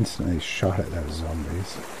have instantly shot at those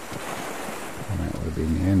zombies. And that would have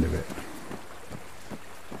been the end of it.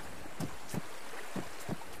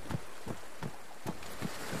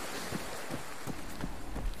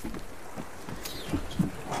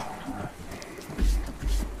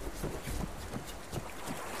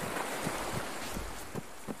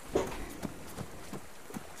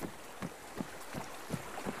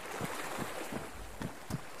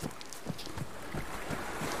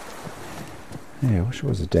 Yeah, I wish it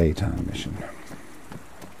was a daytime mission.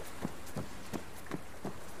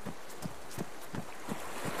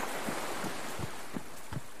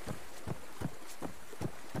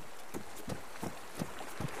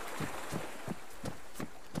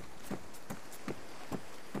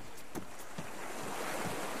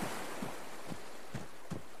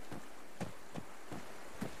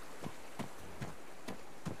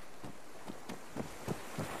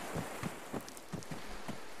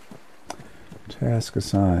 Task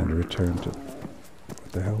assigned, return to...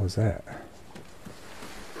 What the hell was that?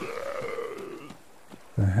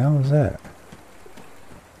 The hell is that?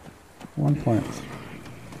 1 point...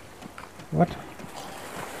 What?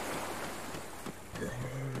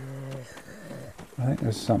 I think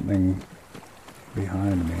there's something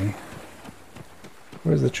behind me.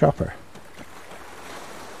 Where's the chopper?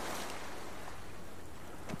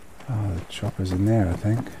 Oh, the chopper's in there, I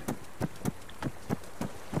think.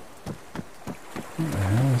 What the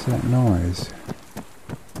hell is that noise?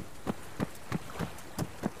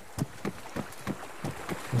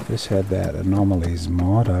 If this had that anomalies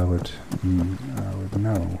mod, I would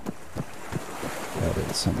know that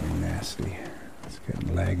it's something nasty. It's getting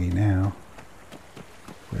laggy now.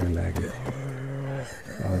 Very laggy.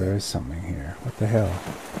 Oh, there is something here. What the hell?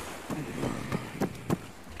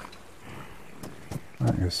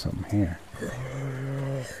 Oh, there's something here.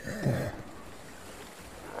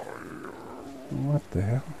 What the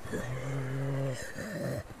hell?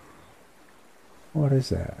 What is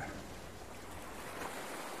that?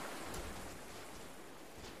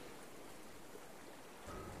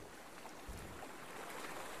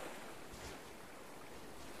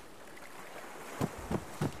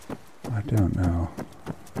 I don't know.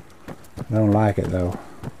 I don't like it though,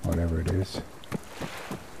 whatever it is.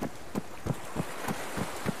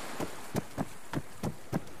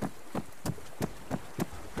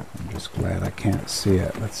 Glad I can't see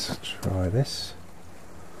it. Let's try this.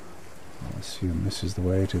 I'll assume this is the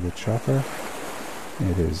way to the chopper.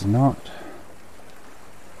 It is not.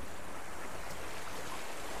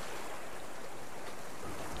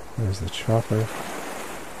 There's the chopper.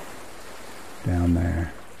 Down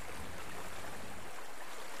there.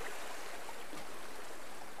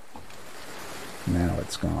 Now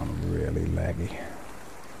it's gone really laggy.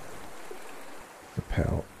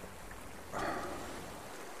 Repel.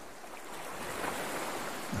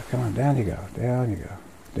 Come on, down you go, down you go,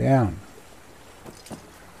 down.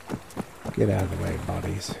 Get out of the way,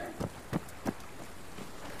 bodies.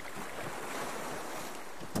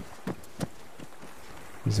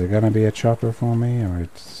 Is there gonna be a chopper for me, or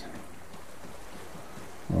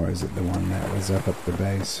is it the one that was up at the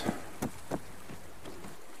base?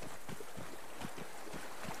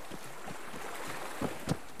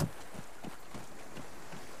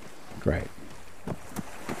 Great.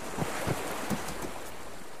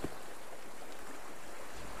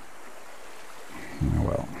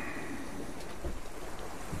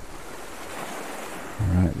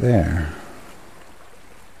 There.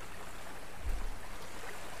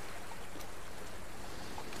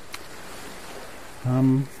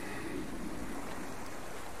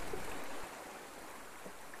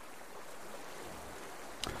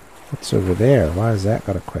 What's over there? Why has that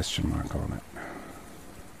got a question mark on it?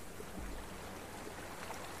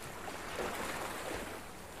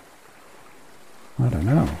 I don't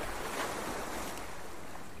know.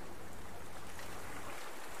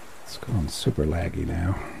 It's going super laggy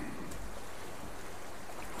now.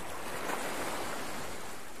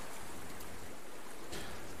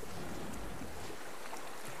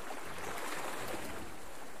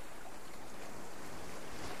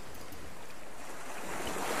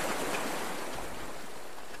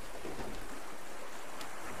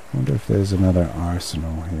 I wonder if there's another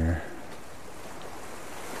arsenal here.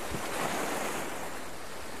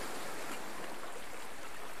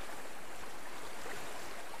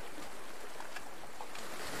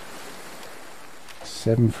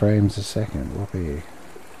 Seven frames a second, whoopee.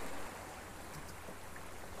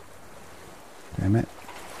 Damn it.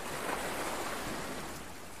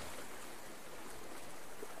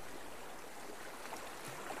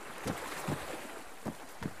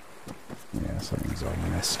 Yeah, something's all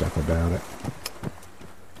messed up about it.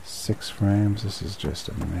 6 frames, this is just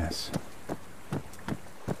a mess.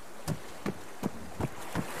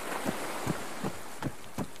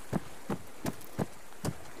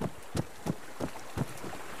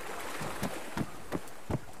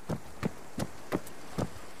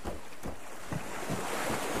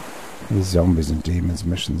 These zombies and demons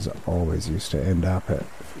missions always used to end up at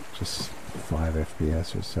just 5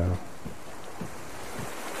 FPS or so.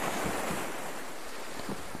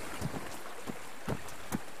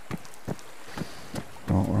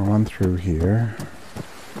 Well, we'll run through here.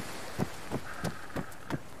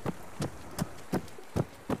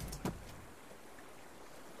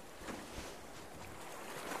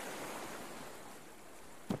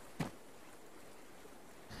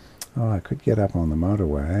 Oh, I could get up on the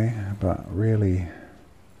motorway, but really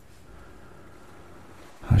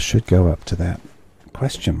I should go up to that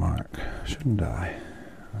question mark, shouldn't I?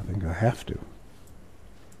 I think I have to.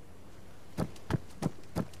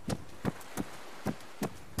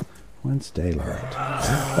 When's daylight?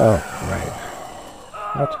 Oh, right.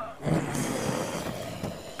 What?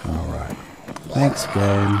 Alright. Thanks,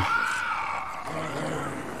 game.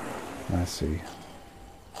 I see.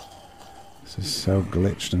 This is so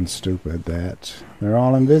glitched and stupid that they're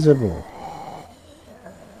all invisible.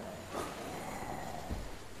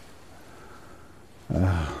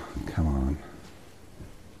 Come on.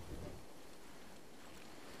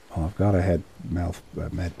 Well, I've got a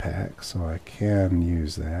med pack, so I can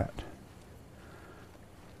use that.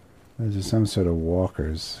 Those are some sort of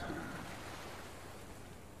walkers.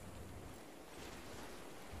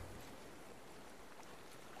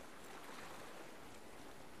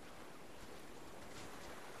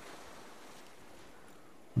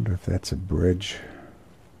 Wonder if that's a bridge.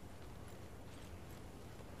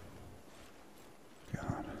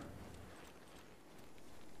 God.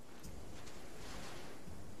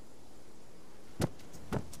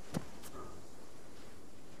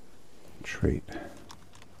 Treat.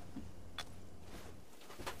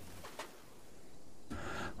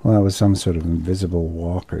 Well, that was some sort of invisible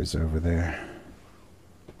walkers over there.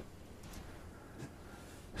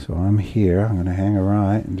 So I'm here. I'm going to hang a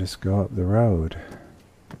right and just go up the road.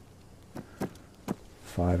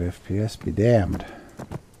 5 FPS be damned.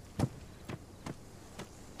 But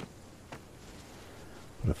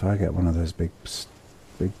if I get one of those big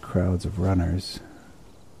crowds of runners,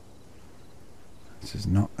 this is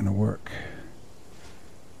not going to work.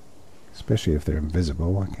 Especially if they're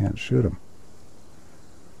invisible, I can't shoot them.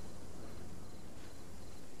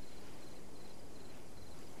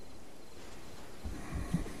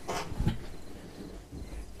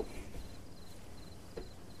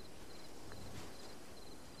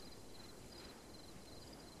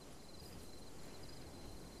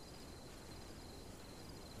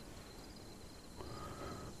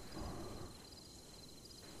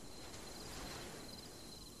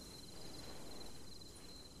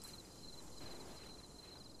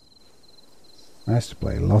 I used to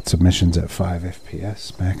play lots of missions at 5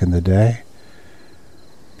 FPS back in the day.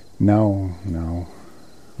 No,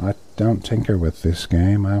 I don't tinker with this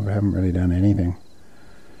game. I haven't really done anything.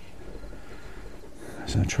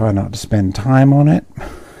 So I try not to spend time on it.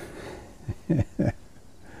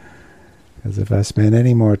 Because if I spend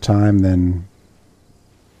any more time than,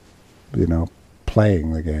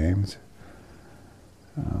 playing the games,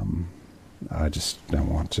 I just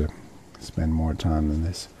don't want to spend more time than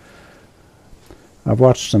this. I've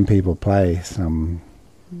watched some people play some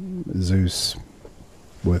Zeus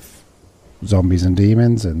with zombies and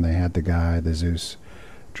demons, and they had the Zeus,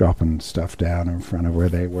 dropping stuff down in front of where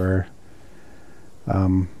they were.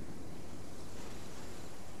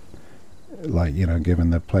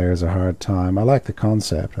 Giving the players a hard time. I like the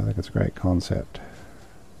concept. I think it's a great concept.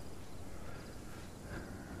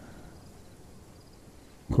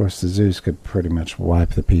 Of course, the Zeus could pretty much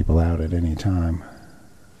wipe the people out at any time.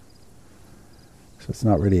 So it's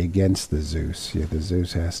not really against the Zeus. Yeah, the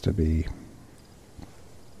Zeus has to be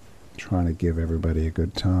trying to give everybody a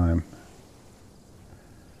good time.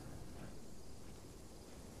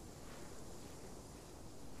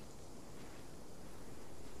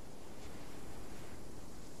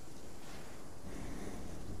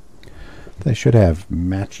 They should have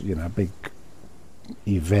big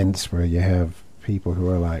events where you have people who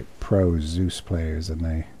are like pro Zeus players,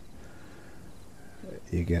 and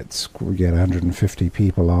you get 150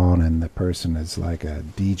 people on, and the person is like a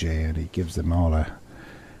DJ, and he gives them all a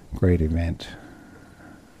great event,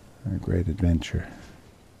 a great adventure.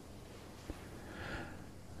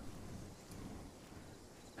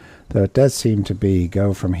 Though it does seem to be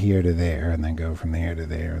go from here to there, and then go from there to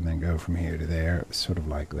there, and then go from here to there, sort of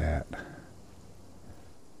like that.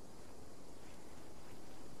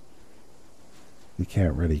 You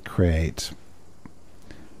can't really create,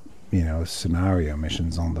 scenario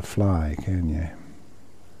missions on the fly, can you?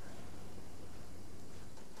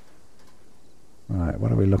 Right,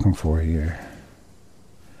 what are we looking for here?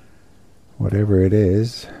 Whatever it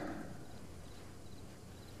is.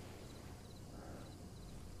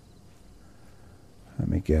 Let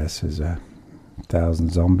me guess, there's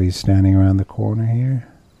 1,000 zombies standing around the corner here.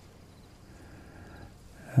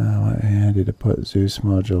 What handy to put Zeus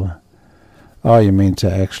module. Oh, you mean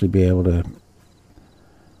to actually be able to...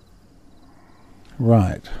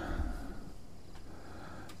 Right.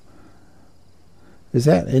 Is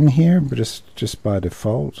that in here just by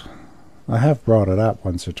default? I have brought it up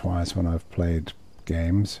once or twice when I've played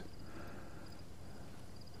games.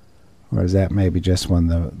 Or is that maybe just when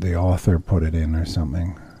the author put it in or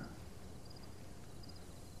something?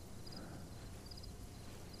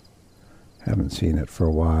 Haven't seen it for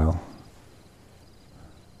a while.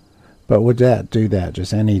 But would that do that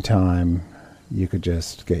just any time you could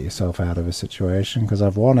just get yourself out of a situation? Because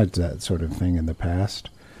I've wanted that sort of thing in the past.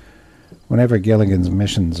 Whenever Gilligan's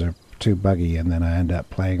missions are too buggy and then I end up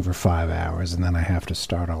playing for 5 hours and then I have to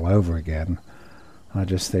start all over again, I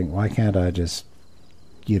just think, why can't I just,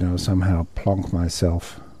 somehow plonk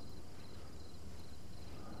myself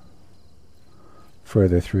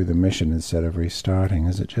further through the mission instead of restarting?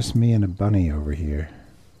 Is it just me and a bunny over here?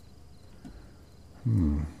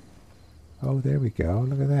 Oh, there we go.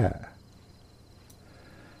 Look at that.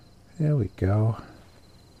 There we go.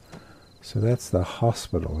 So that's the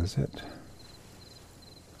hospital, is it?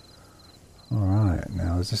 Alright,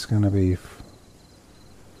 now is this going to be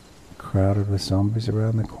crowded with zombies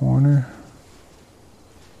around the corner?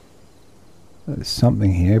 There's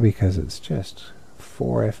something here because it's just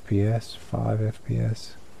 4 FPS, 5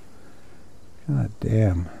 FPS. God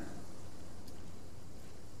damn.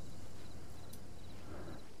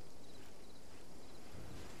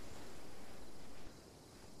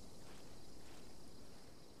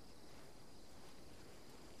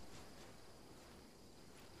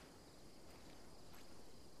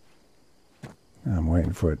 I'm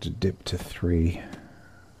waiting for it to dip to 3.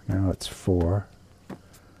 Now it's 4.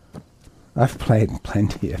 I've played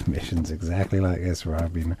plenty of missions exactly like this where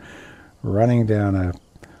I've been running down a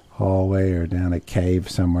hallway or down a cave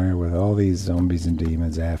somewhere with all these zombies and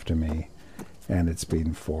demons after me, and it's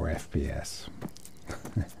been 4 FPS.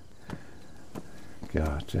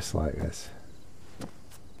 God, just like this.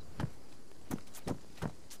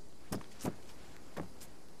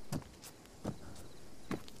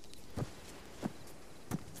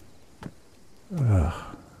 Ugh.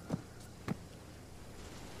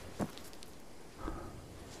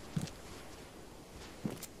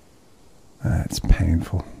 That's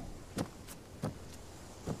painful.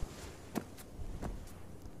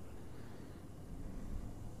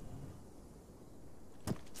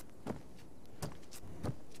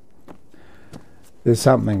 There's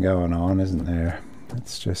something going on, isn't there?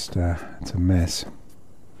 It's just, it's a mess.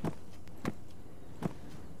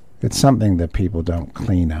 It's something that people don't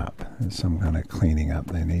clean up. There's some kind of cleaning up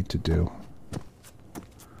they need to do.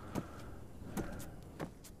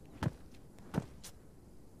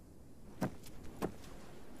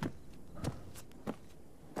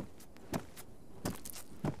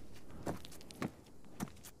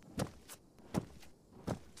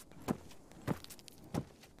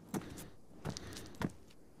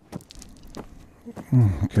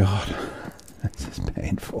 Oh, God. This is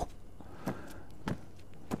painful.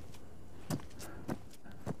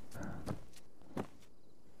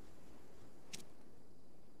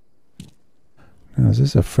 Now, is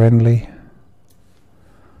this a friendly?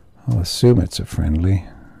 I'll assume it's a friendly.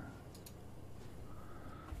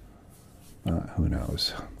 Who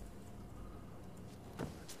knows?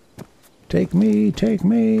 Take me, take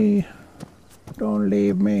me. Don't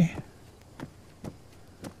leave me.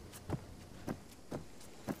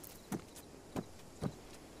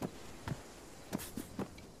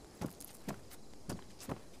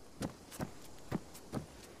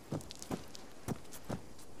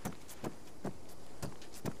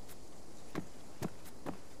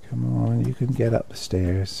 Come on, you can get up the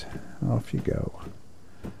stairs. Off you go.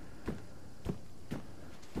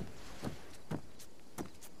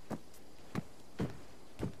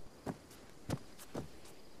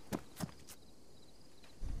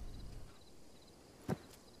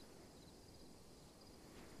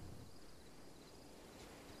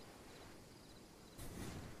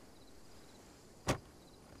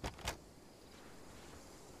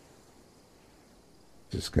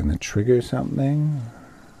 Just gonna trigger something.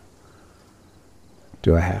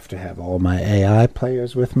 Do I have to have all my AI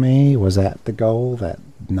players with me? Was that the goal, that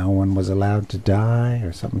no one was allowed to die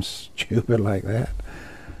or something stupid like that?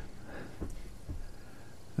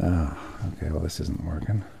 Oh, okay, well this isn't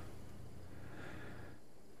working.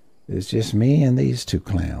 It's just me and these two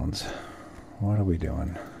clowns. What are we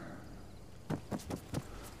doing?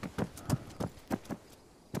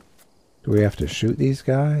 Do we have to shoot these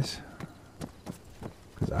guys?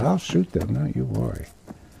 Because I'll shoot them, don't you worry.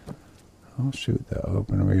 I'll shoot the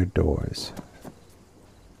open rear doors.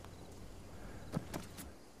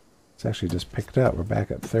 It's actually just picked up. We're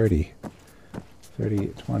back at 30. 30,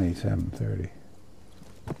 27, 30.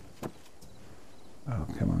 Oh,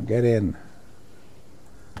 come on, get in.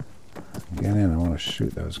 Get in, I want to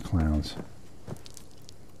shoot those clowns.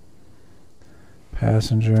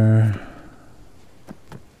 Passenger.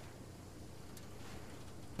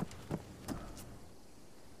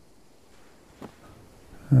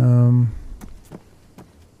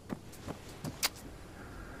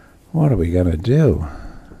 What are we gonna do?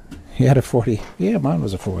 He had a 40. Yeah, mine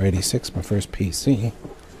was a 486, my first PC.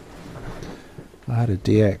 I had a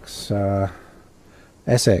DX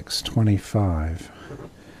SX25.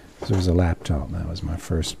 So it was a laptop. That was my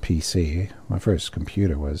first PC. My first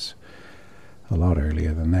computer was a lot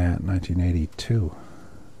earlier than that, 1982.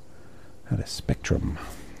 I had a Spectrum,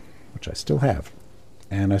 which I still have.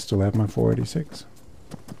 And I still have my 486.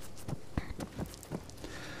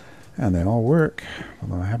 And they all work,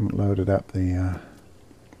 although I haven't loaded up the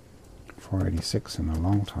 486 in a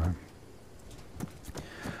long time.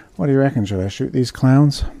 What do you reckon? Should I shoot these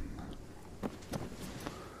clowns?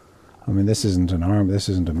 I mean, this isn't an arm, this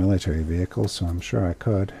isn't a military vehicle, so I'm sure I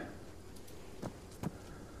could.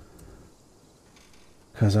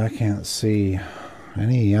 Because I can't see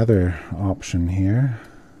any other option here.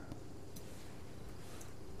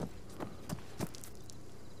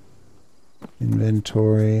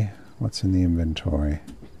 Inventory. What's in the inventory?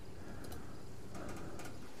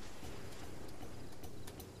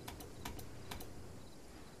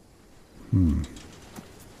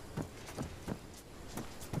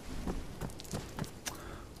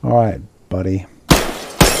 All right, buddy.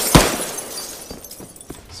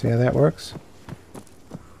 See how that works?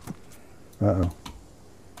 Uh-oh.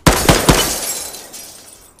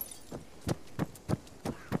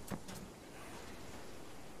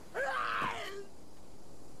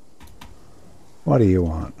 What do you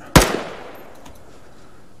want?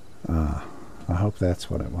 I hope that's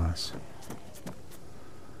what it was.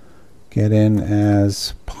 Get in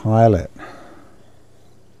as pilot.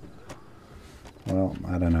 Well,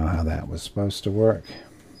 I don't know how that was supposed to work.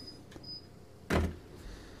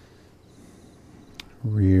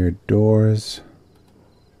 Rear doors.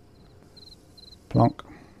 Plonk.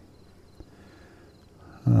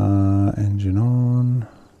 Engine on.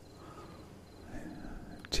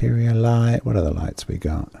 Interior light. What other lights we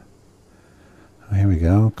got? Oh, here we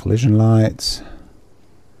go. Collision lights.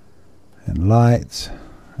 And lights.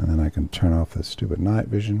 And then I can turn off the stupid night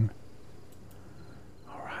vision.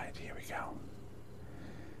 Alright, here we go.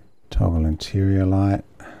 Toggle interior light.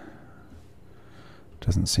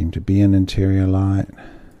 Doesn't seem to be an interior light.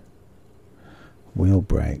 Wheel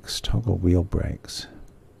brakes. Toggle wheel brakes.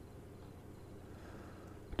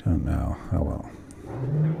 Don't know. Oh well.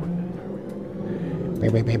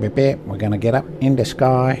 Beep, beep, beep, beep, beep. We're gonna get up in the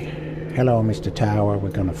sky. Hello, Mr. Tower. We're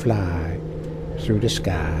gonna fly through the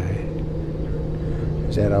sky.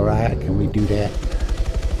 Is that alright? Can we do that?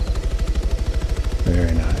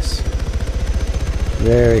 Very nice.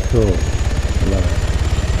 Very cool. Love it.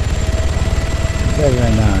 Very,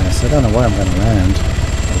 very nice. I don't know where I'm going to land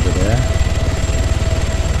over there.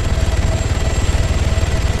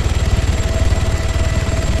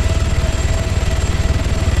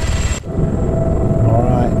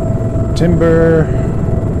 Alright. Timber.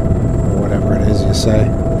 Or whatever it is you say.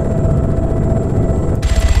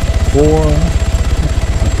 4.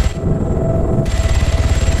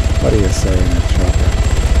 What do you say in the chopper?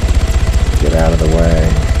 Get out of the way.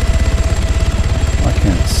 I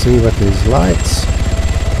can't see with these lights.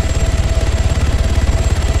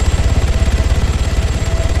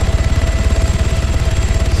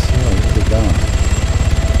 So, where we going?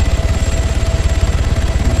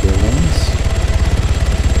 Buildings.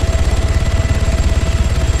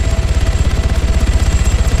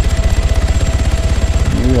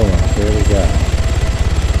 New York, there we go.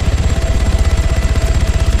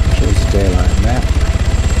 Shows the daylight map.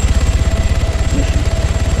 Mission.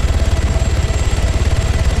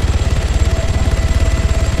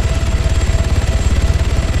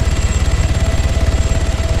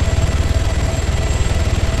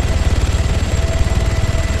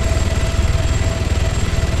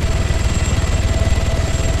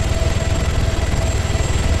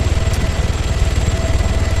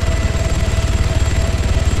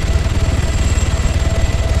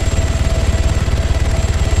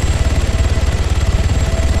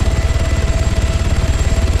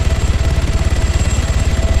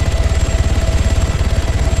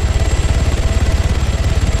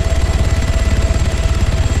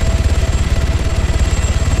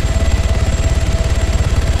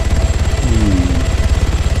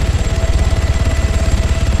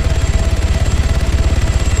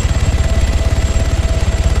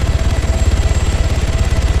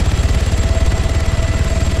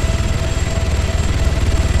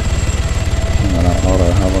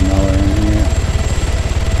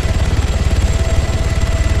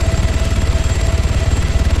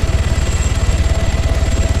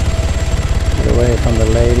 From the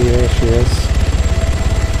lady, there she is.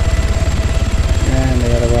 And the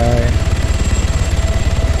other way.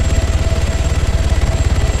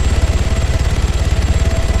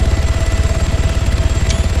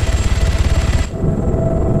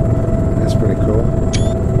 That's pretty cool.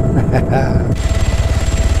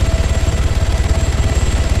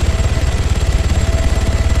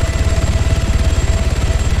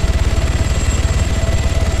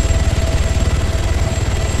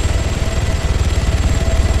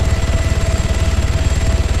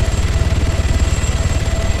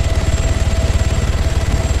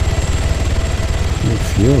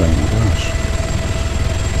 Refueling, gosh.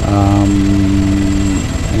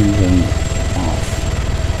 Engine off.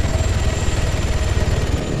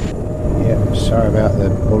 Yep, sorry about the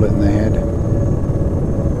bullet in the head.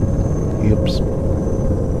 Oops.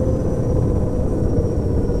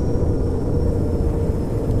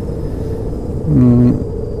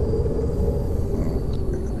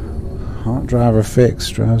 Hot driver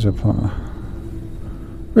fixed, drives apart.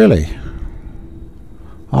 Really?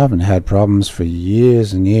 I haven't had problems for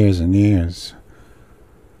years and years and years.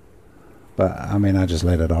 But, I mean, I just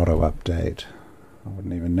let it auto-update. I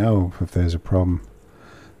wouldn't even know if there's a problem.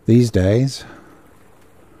 These days,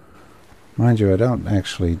 mind you, I don't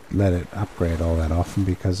actually let it upgrade all that often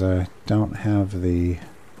because I don't have that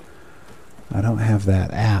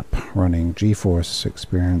app running, GeForce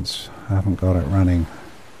Experience. I haven't got it running.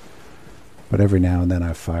 But every now and then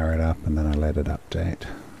I fire it up and then I let it update,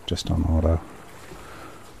 just on auto.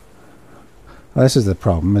 Well, this is the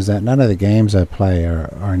problem, is that none of the games I play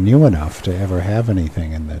are new enough to ever have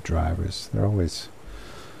anything in the drivers. They're always...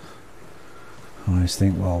 I always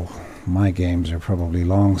think, well, my games are probably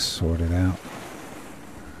long sorted out.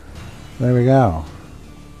 There we go.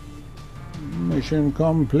 Mission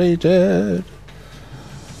completed.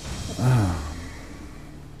 Oh.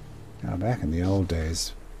 Now, back in the old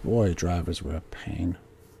days, boy, drivers were a pain.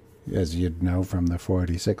 As you'd know from the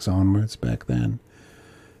 46 onwards back then.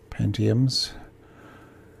 Pentiums.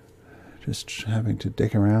 Just having to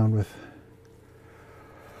dick around with...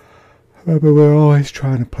 But we're always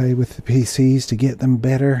trying to play with the PCs to get them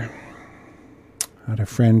better. I had a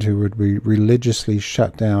friend who would religiously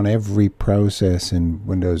shut down every process in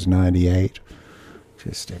Windows 98.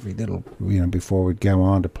 Just every little, before we'd go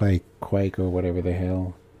on to play Quake or whatever the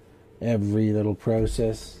hell. Every little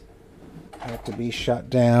process had to be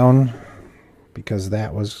shut down because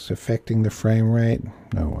that was affecting the frame rate.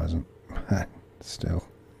 No, it wasn't. Still.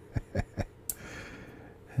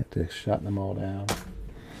 Had to shut them all down.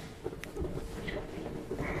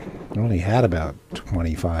 I only had about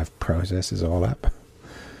 25 processes all up.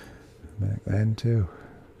 Back then too.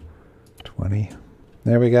 20.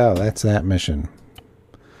 There we go. That's that mission.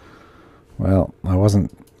 Well, I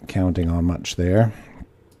wasn't counting on much there.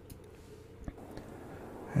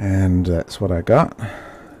 And that's what I got.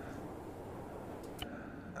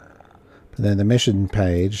 But then the mission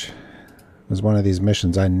page was one of these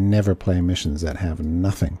missions. I never play missions that have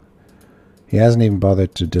nothing He hasn't even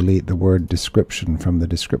bothered to delete the word description from the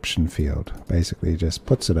description field. Basically, he just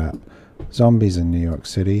puts it up. Zombies in New York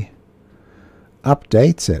City.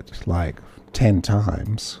 Updates it like 10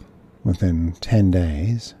 times within 10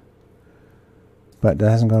 days. But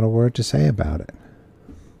hasn't got a word to say about it.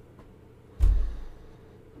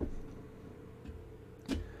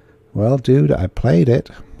 Well, dude, I played it.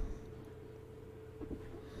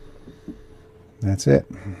 That's it.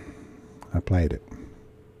 I played it.